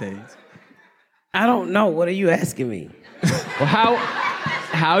those 3 things. I don't know. What are you asking me? Well,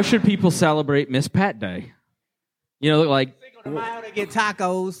 how should people celebrate Miss Pat Day? You know, like They get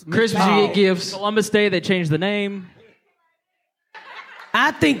tacos. Christmas, you get gifts. Columbus Day, they changed the name.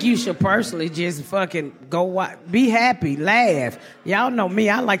 I think you should personally just fucking go be happy, laugh. Y'all know me.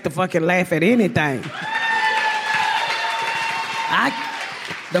 I like to fucking laugh at anything.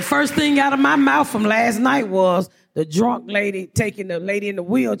 The first thing out of my mouth from last night was the drunk lady taking the lady in the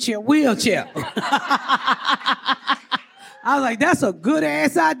wheelchair. I was like, that's a good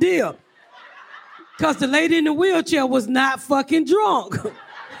ass idea. Because the lady in the wheelchair was not fucking drunk.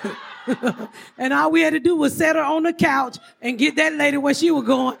 And all we had to do was set her on the couch and get that lady where she was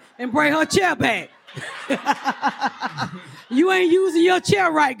going and bring her chair back. You ain't using your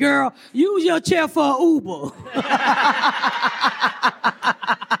chair right, girl. Use your chair for an Uber.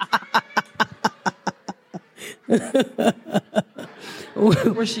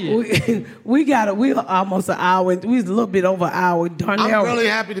 Where's she at? We almost an hour. We was a little bit over an hour. Donnell. I'm really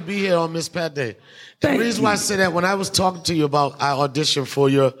happy to be here on Miss Pat Day. The reason why I say that, when I was talking to you about I auditioned for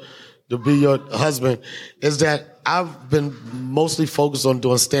to be your husband, is that I've been mostly focused on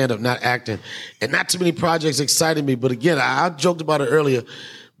doing stand-up, not acting. And not too many projects excited me. But again, I joked about it earlier,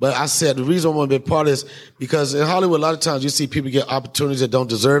 but I said the reason I want to be a part of this, because in Hollywood, a lot of times you see people get opportunities that don't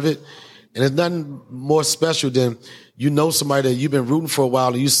deserve it. And there's nothing more special than you know somebody that you've been rooting for a while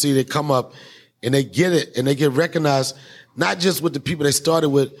and you see they come up and they get it and they get recognized, not just with the people they started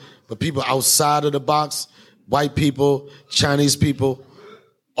with, but people outside of the box, white people, Chinese people,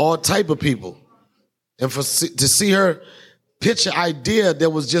 all type of people. And to see her pitch an idea that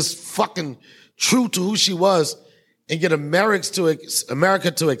was just fucking true to who she was and get America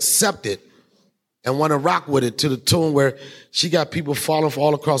to accept it and want to rock with it to the tune where she got people following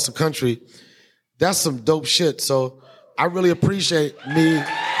all across the country, that's some dope shit. So I really appreciate me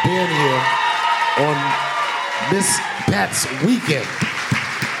being here on Miss Pat's weekend.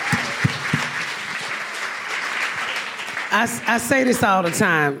 I say this all the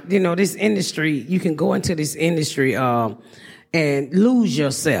time. You know, this industry, you can go into this industry and lose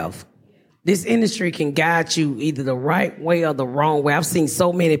yourself. This industry can guide you either the right way or the wrong way. I've seen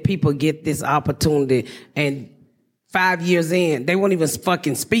so many people get this opportunity and 5 years in, they won't even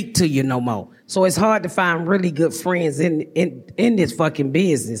fucking speak to you no more. So it's hard to find really good friends in this fucking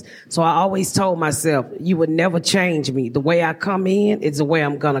business. So I always told myself, you would never change me. The way I come in is the way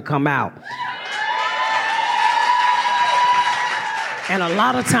I'm gonna come out. And a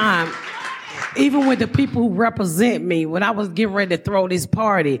lot of time, even with the people who represent me, when I was getting ready to throw this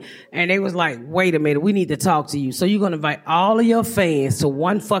party, and they was like, wait a minute, we need to talk to you. So you're going to invite all of your fans to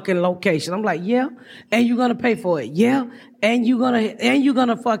one fucking location. I'm like, yeah. And you're going to pay for it. Yeah. And you're going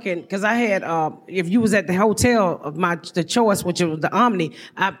to fucking, cause I had, if you was at the hotel of the choice, which was the Omni,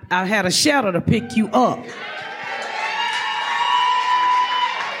 I had a shuttle to pick you up.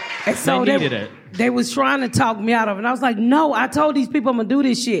 And so they needed it. They was trying to talk me out of it. And I was like, no, I told these people I'm going to do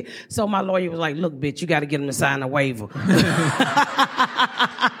this shit. So my lawyer was like, look, bitch, you got to get them to sign a waiver.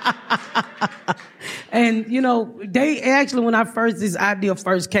 And, you know, they actually, when this idea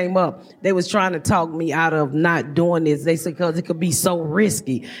first came up, they was trying to talk me out of not doing this. They said, because it could be so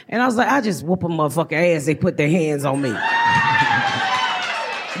risky. And I was like, I just whoop a motherfucker ass. They put their hands on me.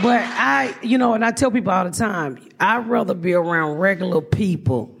 But and I tell people all the time, I'd rather be around regular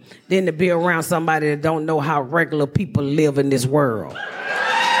people than to be around somebody that don't know how regular people live in this world.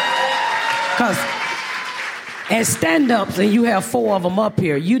 Because as stand-ups, and you have 4 of them up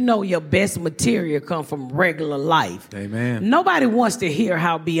here, you know your best material come from regular life. Amen. Nobody wants to hear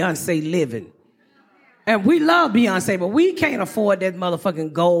how Beyonce living. And we love Beyonce, but we can't afford that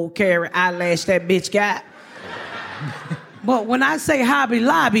motherfucking gold carrot eyelash that bitch got. But when I say Hobby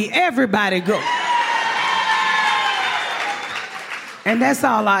Lobby, everybody go. And that's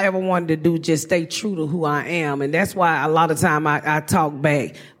all I ever wanted to do, just stay true to who I am. And that's why a lot of time I talk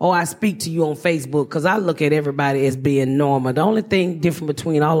back or I speak to you on Facebook, because I look at everybody as being normal. The only thing different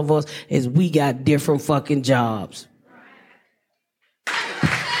between all of us is we got different fucking jobs.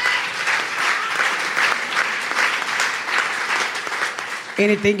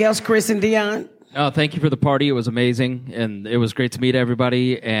 Anything else, Chris and Dion? Oh, thank you for the party. It was amazing, and it was great to meet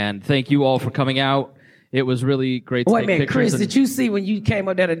everybody. And thank you all for coming out. It was really great to take pictures. Wait a minute, Chris, did you see when you came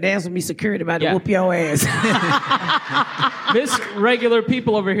up there to dance with me, security about to whoop your ass? Miss Regular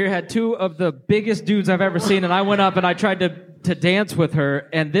People over here had 2 of the biggest dudes I've ever seen, and I went up and I tried to dance with her,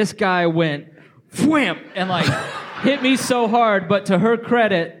 and this guy went wham and like hit me so hard. But to her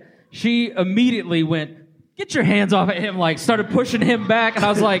credit, she immediately went, "Get your hands off of him!" Like started pushing him back, and I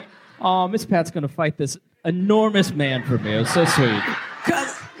was like, "Oh, Miss Pat's gonna fight this enormous man for me." It was so sweet.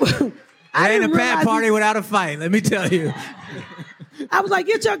 I ain't a Pat party without a fight, let me tell you. I was like,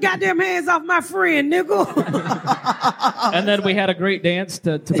 get your goddamn hands off my friend, nigga. And then we had a great dance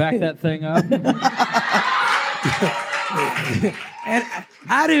to back that thing up. And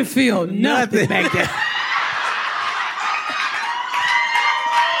I didn't feel nothing back there.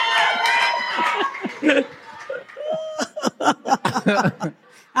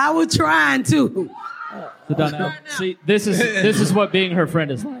 I was trying to. So Donnell, see, this is what being her friend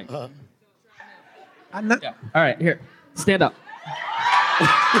is like. Yeah. All right, here, stand up.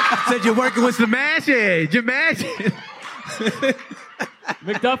 Said you're working with some mashes. You're mashing.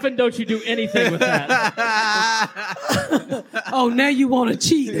 McDuffin, don't you do anything with that. Oh, now you want to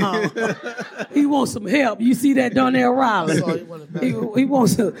cheat, huh? He wants some help. You see that Donnell Rawlings? He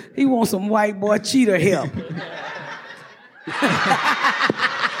wants some white boy cheater help.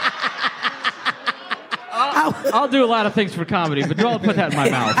 I'll do a lot of things for comedy, but don't put that in my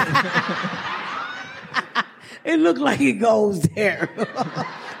mouth. It looked like it goes there.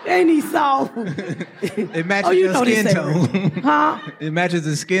 Ain't he soft? It matches your skin tone. Huh? It matches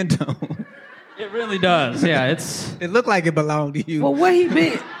the skin tone. It really does. Yeah, It looked like it belonged to you. Well, where he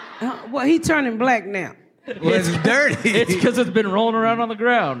been? Well, he turning black now. Well, it's dirty. It's because it's been rolling around on the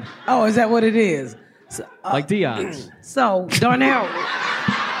ground. Oh, is that what it is? So, like Dion's. So, Donnell.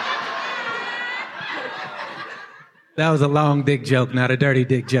 That was a long dick joke, not a dirty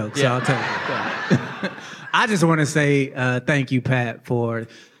dick joke, so I'll tell you. I just want to say thank you, Pat, for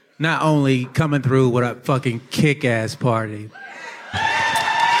not only coming through with a fucking kick-ass party,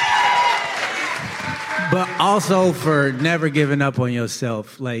 but also for never giving up on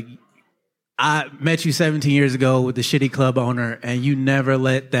yourself. Like, I met you 17 years ago with the shitty club owner, and you never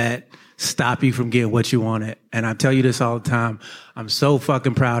let that stop you from getting what you wanted. And I tell you this all the time. I'm so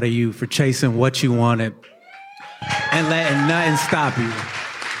fucking proud of you for chasing what you wanted and letting nothing stop you.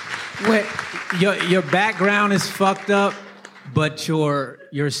 What? Your background is fucked up, but your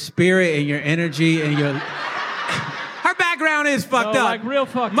spirit and your energy and your... Her background is fucked up. Like real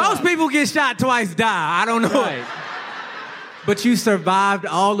fucked Most up. people get shot twice, die. I don't know. Right. But you survived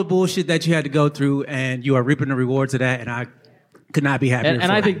all the bullshit that you had to go through, and you are reaping the rewards of that, and I could not be happier.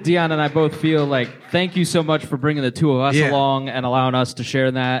 And I think Dion and I both feel like, thank you so much for bringing the two of us along and allowing us to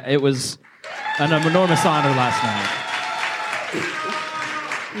share that. It was an enormous honor last night.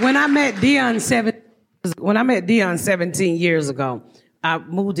 When I met Dion 17 years ago, I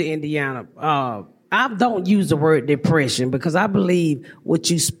moved to Indiana. I don't use the word depression because I believe what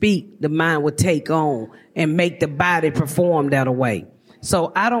you speak, the mind will take on and make the body perform that way.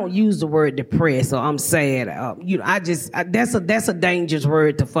 So I don't use the word depressed or I'm sad. That's a dangerous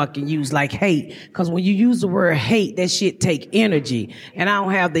word to fucking use, like hate. Because when you use the word hate, that shit take energy, and I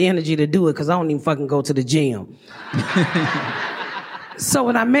don't have the energy to do it because I don't even fucking go to the gym. So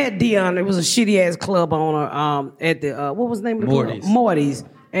when I met Dion, it was a shitty ass club owner at the what was the name of the club? Morty's.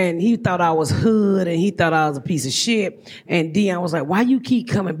 And he thought I was hood, and he thought I was a piece of shit. And Dion was like, "Why you keep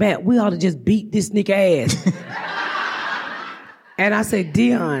coming back? We ought to just beat this nigga ass." And I said,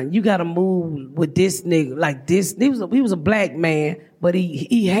 "Dion, you gotta move with this nigga like this." He was a black man, but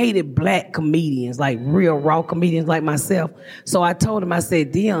he hated black comedians, like real raw comedians like myself. So I told him, I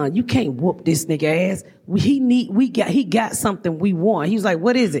said, "Dion, you can't whoop this nigga ass. He got something we want." He was like,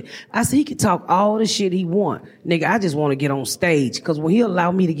 "What is it?" I said, "He can talk all the shit he want. Nigga, I just want to get on stage." Because when he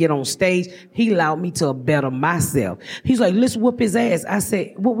allowed me to get on stage, he allowed me to better myself. He's like, "Let's whoop his ass." I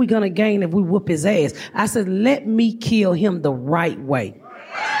said, "What we gonna gain if we whoop his ass?" I said, "Let me kill him the right way."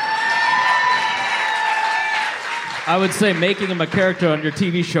 I would say making him a character on your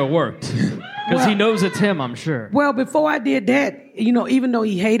TV show worked. Because he knows it's him, I'm sure. Well, before I did that, even though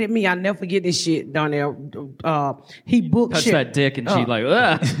he hated me, I'll never forget this shit, Donnell. He booked Touched that dick and she like,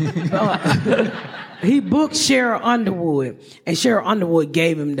 ugh. He booked Cheryl Underwood, and Cheryl Underwood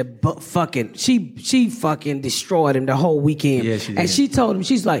gave him the fucking... She fucking destroyed him the whole weekend. Yeah, she did. And she told him,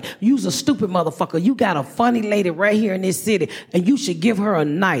 she's like, "You's a stupid motherfucker. You got a funny lady right here in this city, and you should give her a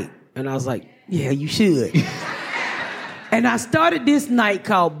night." And I was like, "Yeah, you should." And I started this night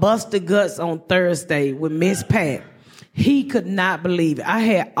called Bust the Guts on Thursday with Miss Pat. He could not believe it. I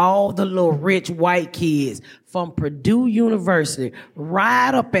had all the little rich white kids from Purdue University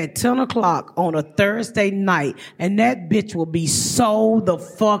ride up at 10 o'clock on a Thursday night, and that bitch will be sold the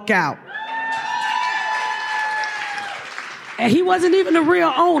fuck out. And he wasn't even the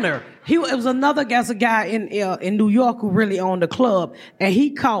real owner. It was another guy in New York who really owned the club, and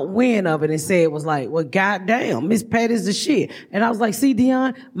he caught wind of it and said, it was like, "Well, goddamn, Miss Pat is the shit." And I was like, "See,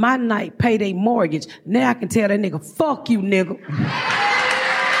 Dion, my night paid a mortgage. Now I can tell that nigga, fuck you, nigga."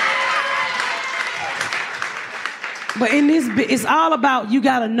 But in this, it's all about you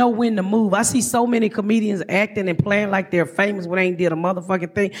gotta know when to move. I see so many comedians acting and playing like they're famous when they ain't did a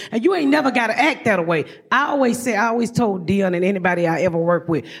motherfucking thing. And you ain't never gotta act that way. I always told Dion and anybody I ever worked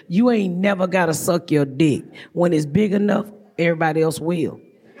with, you ain't never gotta suck your dick. When it's big enough, everybody else will.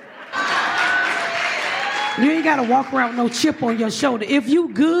 You ain't gotta walk around with no chip on your shoulder. If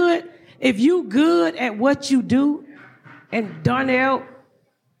you good at what you do, and Donnell,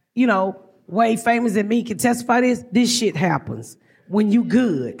 way famous than me can testify this shit happens when you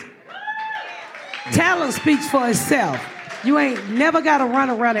good. Talent speaks for itself. You ain't never got to run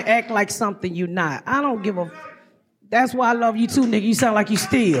around and act like something you not. I don't give a... That's why I love you too, nigga. You sound like you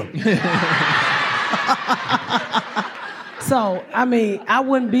steal. So, I mean, I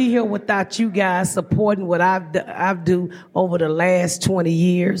wouldn't be here without you guys supporting what I've do over the last 20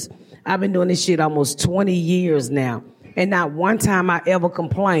 years. I've been doing this shit almost 20 years now. And not one time I ever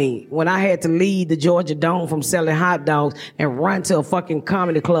complained when I had to leave the Georgia Dome from selling hot dogs and run to a fucking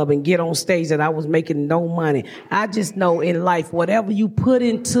comedy club and get on stage that I was making no money. I just know in life, whatever you put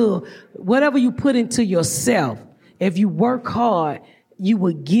into yourself, if you work hard, you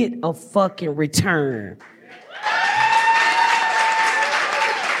will get a fucking return.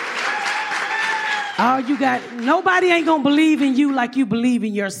 Nobody ain't gonna believe in you like you believe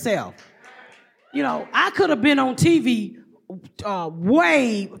in yourself. You know, I could have been on TV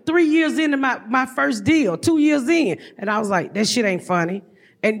way 3 years into my first deal, 2 years in, and I was like, that shit ain't funny.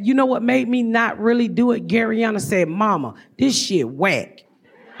 And you know what made me not really do it? Garyana said, Mama, this shit whack.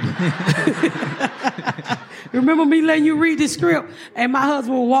 Remember me letting you read the script? And my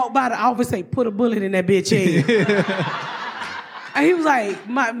husband would walk by the office and say, put a bullet in that bitch head. And he was like,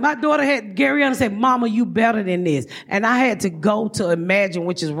 my daughter had, Garyana said, Mama, you better than this. And I had to go to Imagine,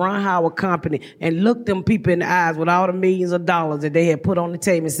 which is Ron Howard Company, and look them people in the eyes with all the millions of dollars that they had put on the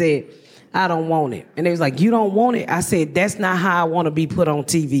table and said, I don't want it. And they was like, you don't want it? I said, that's not how I want to be put on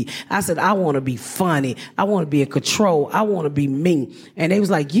TV. I said, I want to be funny. I want to be in control. I want to be mean. And they was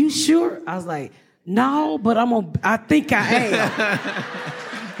like, you sure? I was like, no, but I think I am.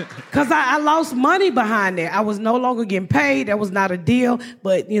 Because I lost money behind that. I was no longer getting paid. That was not a deal.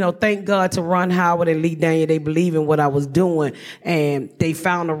 But, you know, thank God to Ron Howard and Lee Daniel. They believe in what I was doing. And they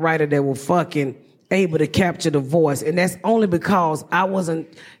found a writer that was fucking able to capture the voice. And that's only because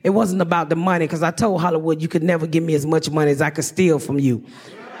it wasn't about the money. Because I told Hollywood, you could never give me as much money as I could steal from you.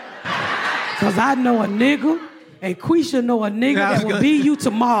 Because I know a nigga, and Quisha know a nigga that will be you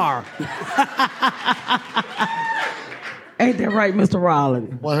tomorrow. Ain't that right, Mr.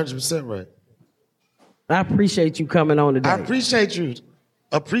 Rawlings? 100% right. I appreciate you coming on today. I appreciate you.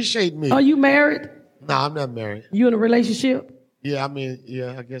 Appreciate me. Are you married? No, I'm not married. You in a relationship? Yeah, I mean,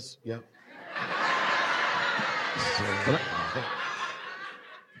 yeah, I guess, yeah.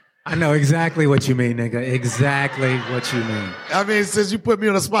 I know exactly what you mean, nigga. Exactly what you mean. I mean, since you put me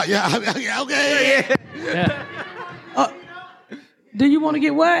on the spot, yeah, okay. Yeah. Do you want to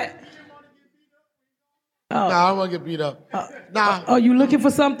get what? Nah, I don't want to get beat up. Are you looking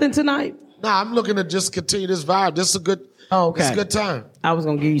for something tonight? Nah, I'm looking to just continue this vibe. This is a good, okay. It's a good time. I was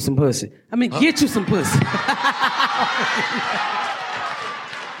going to give you some pussy. Get you some pussy.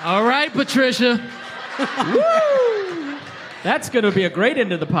 All right, Patricia. Woo! That's going to be a great end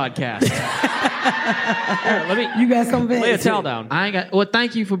to the podcast. You got something? Lay a towel down. I ain't got. Well,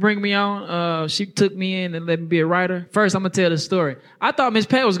 thank you for bringing me on. She took me in and let me be a writer. First, I'm gonna tell the story. I thought Miss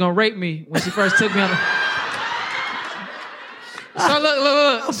Pat was gonna rape me when she first took me on. So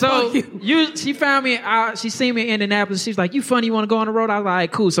look. So she found me. She seen me in Indianapolis. She was like, "You funny? You want to go on the road?" I was like, "All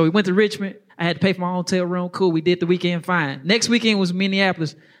right, cool." So we went to Richmond. I had to pay for my hotel room. Cool. We did the weekend fine. Next weekend was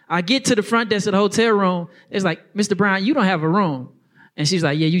Minneapolis. I get to the front desk of the hotel room. It's like, Mr. Brown, you don't have a room. And she's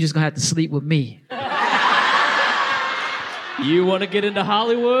like, yeah, you just gonna have to sleep with me. You want to get into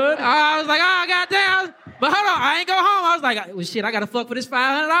Hollywood? I was like, oh, goddamn. But hold on, I ain't go home. I was like, well, shit, I gotta fuck for this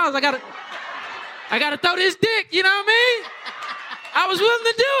 $500. I gotta throw this dick, you know what I mean? I was willing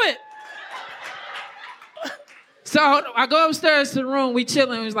to do it. So I go upstairs to the room, we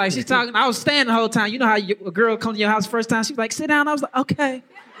chilling. It was like, she's talking. I was staying the whole time. You know how a girl comes to your house first time? She's like, sit down. I was like, okay.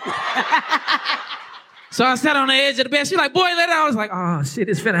 So I sat on the edge of the bed. She's like, boy, let it out. I was like, oh, shit,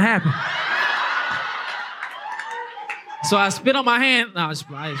 it's finna happen. So I spit on my hand. No, I'm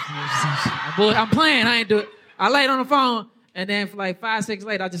playing. I ain't do it. I laid on the phone, and then for like 5 seconds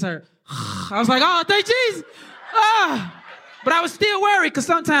later, I just heard, I was like, oh, thank Jesus. But I was still worried, because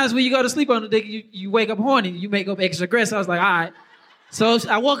sometimes when you go to sleep on the dick, you wake up horny. You make up extra aggressive. I was like, all right. So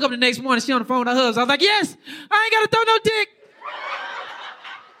I woke up the next morning. She on the phone with her husband. I was like, yes, I ain't got to throw no dick.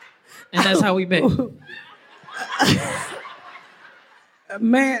 And that's how we met.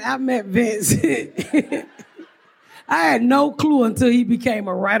 Man, I met Vince. I had no clue until he became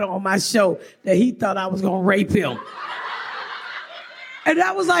a writer on my show that he thought I was going to rape him. And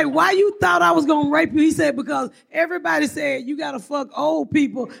I was like, why you thought I was going to rape you? He said, because everybody said you got to fuck old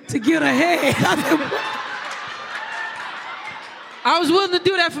people to get ahead. I was willing to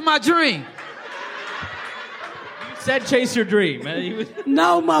do that for my dream. You said chase your dream.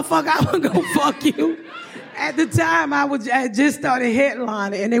 No, motherfucker, I wasn't going to fuck you. At the time, I just started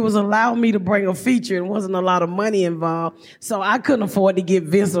headlining, and they was allowing me to bring a feature, and wasn't a lot of money involved, so I couldn't afford to give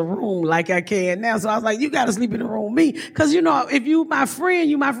Vince a room like I can now. So I was like, you got to sleep in the room with me, because if you my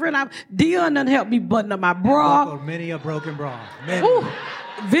friend, Dion done helped me button up my bra. Many a broken bra.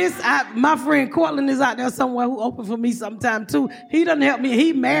 Vince, my friend Cortland is out there somewhere who opened for me sometime too. He done help me.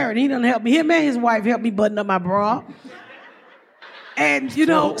 He married. He done help me. Him and his wife helped me button up my bra. And you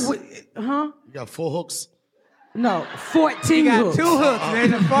got 4 hooks? No, 14 hooks. 2 hooks. They're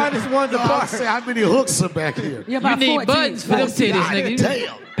the farthest ones apart. Say how many hooks are back here? Yeah, about you need 14. buttons for them titties, nigga.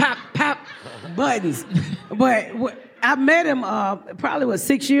 Damn. Pop, pop. Buttons. But I met him probably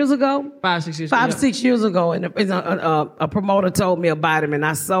 6 years ago. 5, 6 years. 6 years ago, and a promoter told me about him, and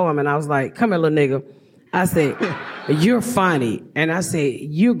I saw him, and I was like, "Come here, little nigga." I said, "You're funny," and I said,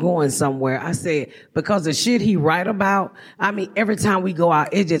 "You're going somewhere." I said, because the shit he write about, I mean, every time we go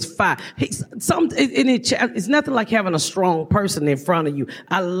out, it's just fire. It's nothing like having a strong person in front of you.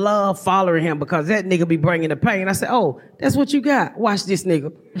 I love following him because that nigga be bringing the pain. I said, "Oh, that's what you got. Watch this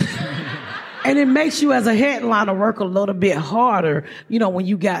nigga." And it makes you as a headliner work a little bit harder, when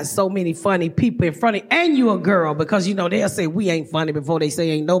you got so many funny people in front of you, and you a girl, because, they'll say we ain't funny before they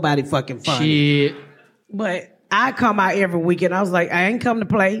say ain't nobody fucking funny. Shit. But I come out every weekend. I was like, I ain't come to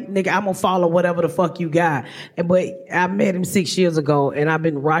play. Nigga, I'm going to follow whatever the fuck you got. But I met him 6 years ago, and I've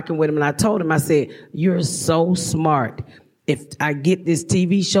been rocking with him, and I told him, I said, you're so smart. If I get this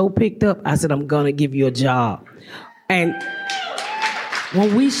TV show picked up, I said, I'm going to give you a job. And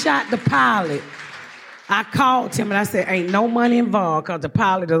when we shot the pilot, I called him and I said, ain't no money involved because the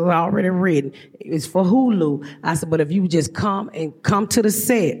pilot is already written. It's for Hulu. I said, but if you just come to the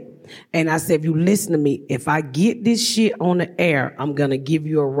set, and I said, if you listen to me, if I get this shit on the air, I'm going to give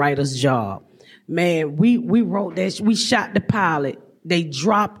you a writer's job. Man, we wrote that. We shot the pilot. They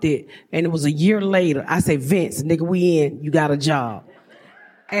dropped it. And it was a year later. I said, Vince, nigga, we in. You got a job.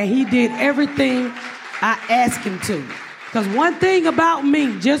 And he did everything I asked him to. Because one thing about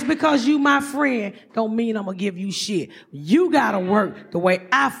me, just because you my friend, don't mean I'm going to give you shit. You got to work the way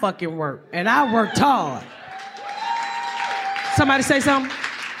I fucking work. And I worked hard. Somebody say something?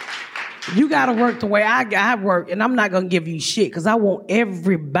 You got to work the way I work, and I'm not going to give you shit because I want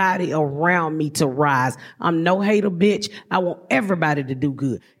everybody around me to rise. I'm no hater, bitch. I want everybody to do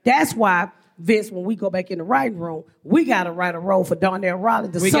good. That's why, Vince, when we go back in the writing room, we got to write a role for Donnell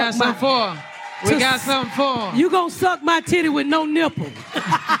Rawlings. We got something for him. We got something for him. You going to suck my titty with no nipple.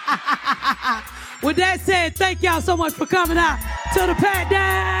 With that said, thank y'all so much for coming out to the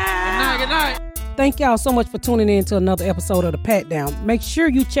Patdown. Good night. Thank y'all so much for tuning in to another episode of the Patdown. Make sure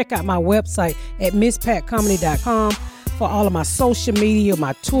you check out my website at misspatcomedy.com for all of my social media,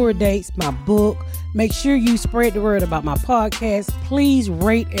 my tour dates, my book. Make sure you spread the word about my podcast. Please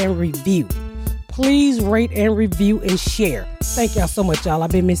rate and review. Please rate and review and share. Thank y'all so much, y'all.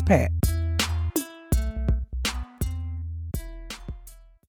 I've been Miss Pat.